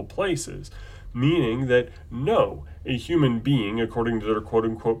actual places, meaning that no, a human being, according to their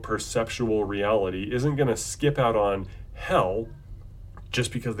quote-unquote perceptual reality, isn't going to skip out on hell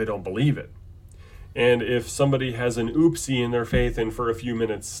just because they don't believe it. And if somebody has an oopsie in their faith and for a few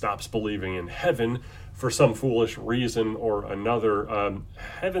minutes stops believing in heaven for some foolish reason or another,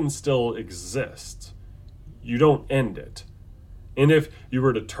 heaven still exists. You don't end it. And if you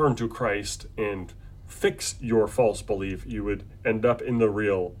were to turn to Christ and fix your false belief, you would end up in the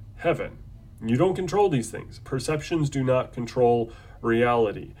real heaven. You don't control these things. Perceptions do not control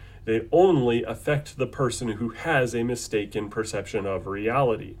reality. They only affect the person who has a mistaken perception of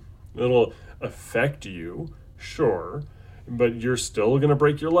reality. It'll affect you, sure, but you're still going to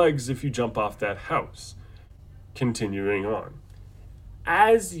break your legs if you jump off that house. Continuing on.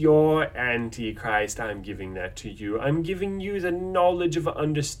 As your Antichrist, I'm giving that to you. I'm giving you the knowledge of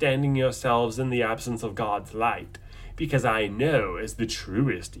understanding yourselves in the absence of God's light. Because I know, as the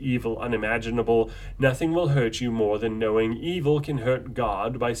truest evil unimaginable, nothing will hurt you more than knowing evil can hurt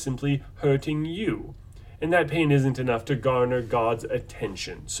God by simply hurting you. And that pain isn't enough to garner God's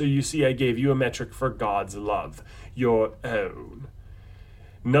attention. So you see, I gave you a metric for God's love, your own.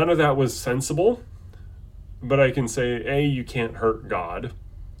 None of that was sensible, but I can say, A, you can't hurt God,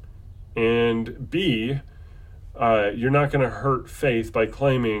 and B, you're not going to hurt faith by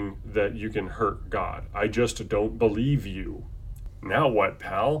claiming that you can hurt God. I just don't believe you. Now what,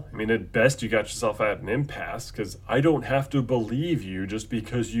 pal? I mean, at best you got yourself at an impasse, because I don't have to believe you just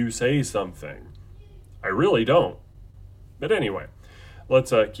because you say something. I really don't. But anyway,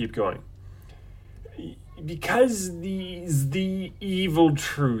 let's keep going. Because the evil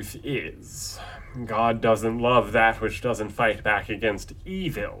truth is, God doesn't love that which doesn't fight back against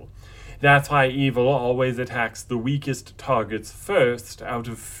evil. That's why evil always attacks the weakest targets first out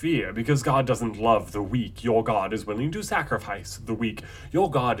of fear, because God doesn't love the weak. Your God is willing to sacrifice the weak. Your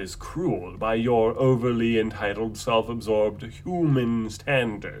God is cruel by your overly entitled, self-absorbed human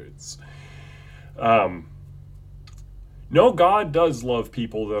standards. No, God does love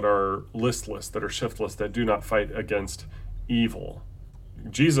people that are listless, that are shiftless, that do not fight against evil.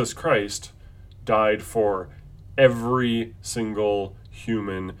 Jesus Christ died for every single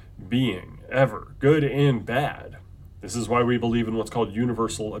human being, ever, good and bad. This is why we believe in what's called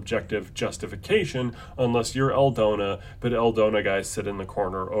universal objective justification, unless you're Eldona, but Eldona guys sit in the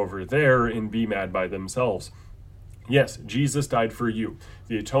corner over there and be mad by themselves. Yes, Jesus died for you.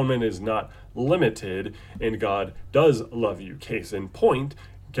 The atonement is not limited, and God does love you. Case in point,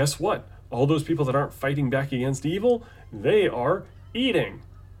 guess what? All those people that aren't fighting back against evil, they are eating.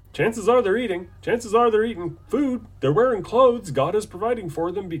 chances are they're eating. Chances are they're eating food. They're wearing clothes. God is providing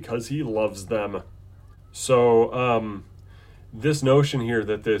for them because he loves them. So, this notion here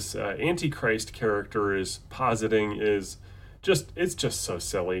that this antichrist character is positing is it's just so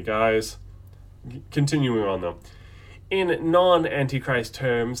silly, guys. Continuing on, though. In non-antichrist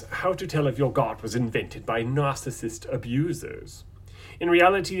terms, how to tell if your God was invented by narcissist abusers? In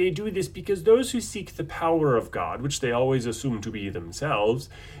reality, they do this because those who seek the power of God, which they always assume to be themselves,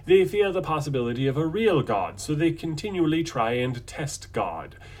 they fear the possibility of a real God, so they continually try and test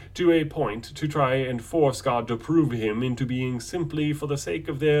God, to a point to try and force God to prove him into being simply for the sake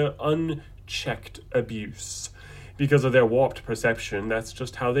of their unchecked abuse. Because of their warped perception, that's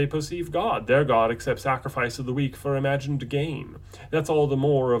just how they perceive God. Their God accepts sacrifice of the weak for imagined gain. That's all the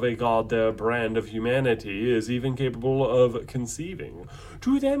more of a God their brand of humanity is even capable of conceiving.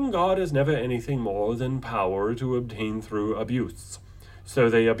 To them, God is never anything more than power to obtain through abuse. So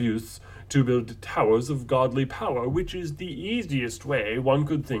they abuse to build towers of godly power, which is the easiest way one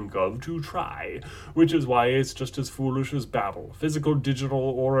could think of to try, which is why it's just as foolish as Babel, physical, digital,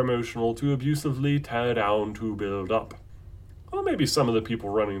 or emotional, to abusively tear down to build up. Well, maybe some of the people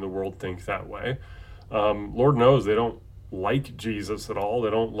running the world think that way. Lord knows they don't like Jesus at all.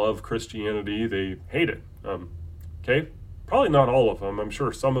 They don't love Christianity. They hate it. Okay? Probably not all of them. I'm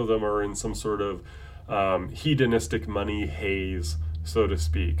sure some of them are in some sort of hedonistic money haze, so to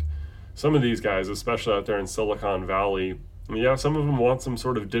speak. Some of these guys, especially out there in Silicon Valley, yeah, some of them want some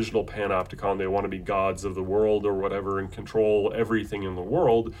sort of digital panopticon. They want to be gods of the world or whatever and control everything in the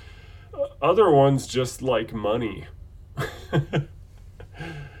world. Other ones just like money.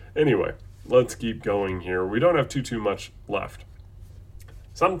 Anyway, let's keep going here. We don't have too much left.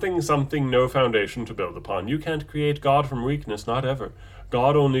 Something, no foundation to build upon. You can't create God from weakness, not ever.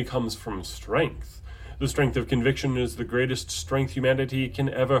 God only comes from strength. The strength of conviction is the greatest strength humanity can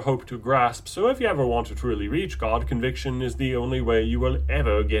ever hope to grasp, so if you ever want to truly reach God, conviction is the only way you will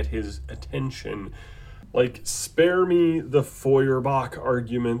ever get his attention. Like, spare me the Feuerbach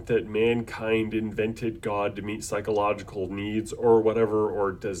argument that mankind invented God to meet psychological needs or whatever,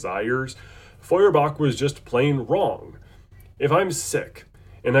 or desires. Feuerbach was just plain wrong. If I'm sick,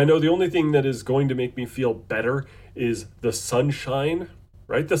 and I know the only thing that is going to make me feel better is the sunshine,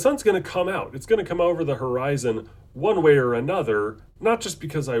 right? The sun's going to come out. It's going to come over the horizon one way or another, not just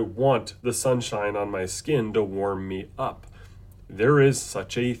because I want the sunshine on my skin to warm me up. There is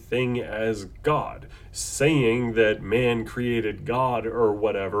such a thing as God. Saying that man created God or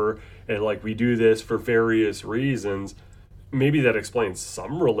whatever, and like we do this for various reasons, maybe that explains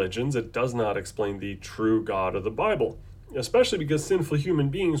some religions. It does not explain the true God of the Bible, especially because sinful human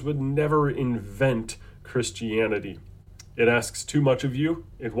beings would never invent Christianity. It asks too much of you.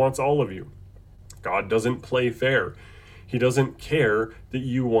 It wants all of you. God doesn't play fair. He doesn't care that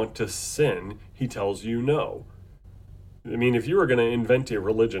you want to sin. He tells you no. I mean, if you were going to invent a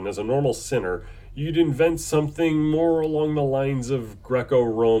religion as a normal sinner, you'd invent something more along the lines of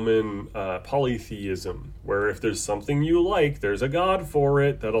Greco-Roman polytheism, where if there's something you like, there's a God for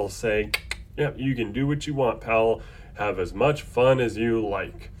it that'll say, yeah, you can do what you want, pal. Have as much fun as you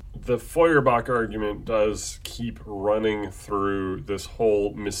like. The Feuerbach argument does keep running through this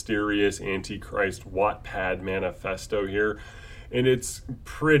whole mysterious Antichrist Wattpad manifesto here, and it's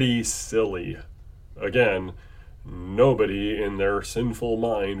pretty silly. Again, nobody in their sinful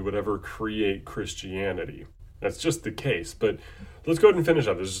mind would ever create Christianity. That's just the case, but let's go ahead and finish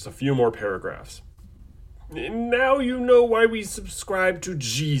up. There's just a few more paragraphs. Now you know why we subscribe to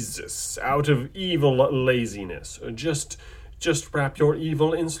Jesus, out of evil laziness. Just wrap your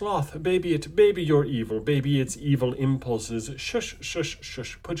evil in sloth. Baby your evil. Baby its evil impulses. Shush, shush,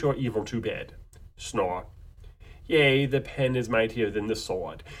 shush. Put your evil to bed. Snore. Yea, the pen is mightier than the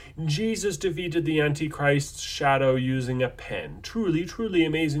sword. Jesus defeated the Antichrist's shadow using a pen. Truly, truly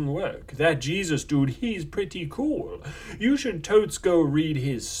amazing work. That Jesus dude, he's pretty cool. You should totes go read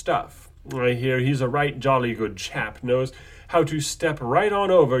his stuff. I hear he's a right jolly good chap, knows how to step right on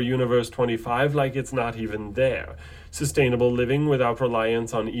over Universe 25 like it's not even there. Sustainable living without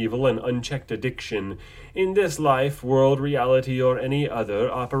reliance on evil and unchecked addiction. In this life, world, reality, or any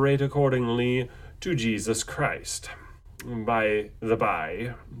other, operate accordingly to Jesus Christ. By the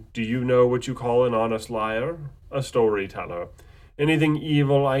by, do you know what you call an honest liar? A storyteller. Anything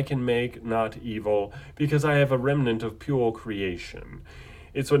evil I can make not evil, because I have a remnant of pure creation.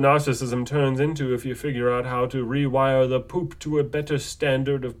 It's what narcissism turns into if you figure out how to rewire the poop to a better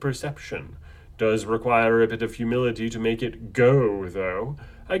standard of perception. Does require a bit of humility to make it go, though.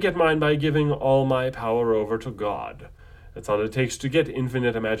 I get mine by giving all my power over to God. That's all it takes to get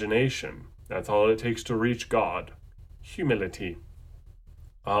infinite imagination. That's all it takes to reach God. Humility.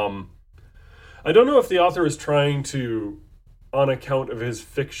 I don't know if the author is trying to, on account of his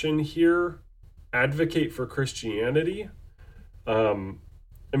fiction here, advocate for Christianity.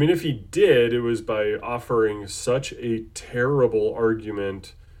 I mean, if he did, it was by offering such a terrible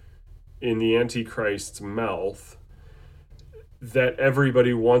argument in the Antichrist's mouth that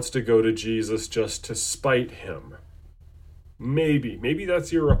everybody wants to go to Jesus just to spite him. Maybe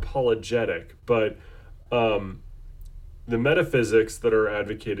that's your apologetic, but the metaphysics that are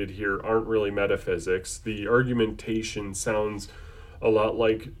advocated here aren't really metaphysics. The argumentation sounds a lot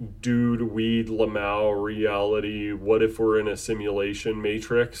like dude, weed, Lamau, reality, what if we're in a simulation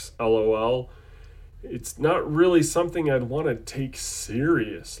matrix, LOL. It's not really something I'd want to take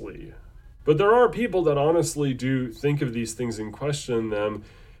seriously. But there are people that honestly do think of these things and question them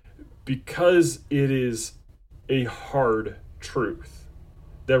because it is a hard truth.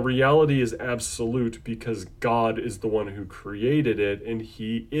 That reality is absolute because God is the one who created it, and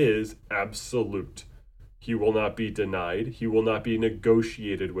he is absolute. He will not be denied. He will not be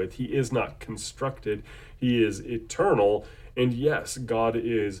negotiated with. He is not constructed. He is eternal. And yes, God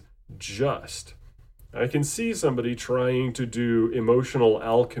is just. I can see somebody trying to do emotional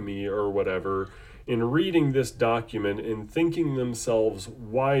alchemy or whatever in reading this document and thinking themselves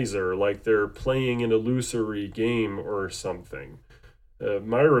wiser, like they're playing an illusory game or something.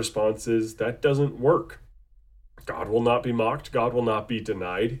 My response is that doesn't work. God will not be mocked. God will not be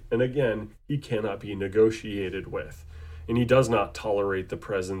denied. And again, he cannot be negotiated with. And he does not tolerate the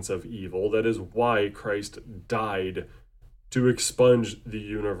presence of evil. That is why Christ died, to expunge the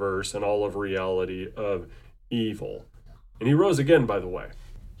universe and all of reality of evil. And he rose again, by the way.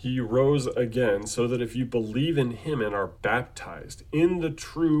 He rose again so that if you believe in him and are baptized in the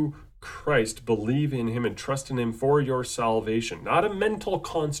true Christ, believe in him and trust in him for your salvation. Not a mental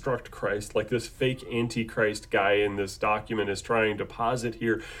construct Christ like this fake antichrist guy in this document is trying to posit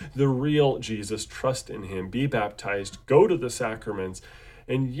here. The real Jesus, trust in him, be baptized, go to the sacraments,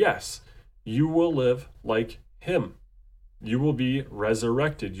 and yes, you will live like him. You will be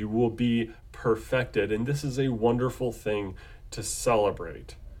resurrected. You will be perfected. And this is a wonderful thing to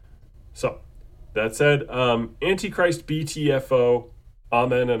celebrate. So, that said, Antichrist BTFO,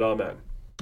 amen and amen.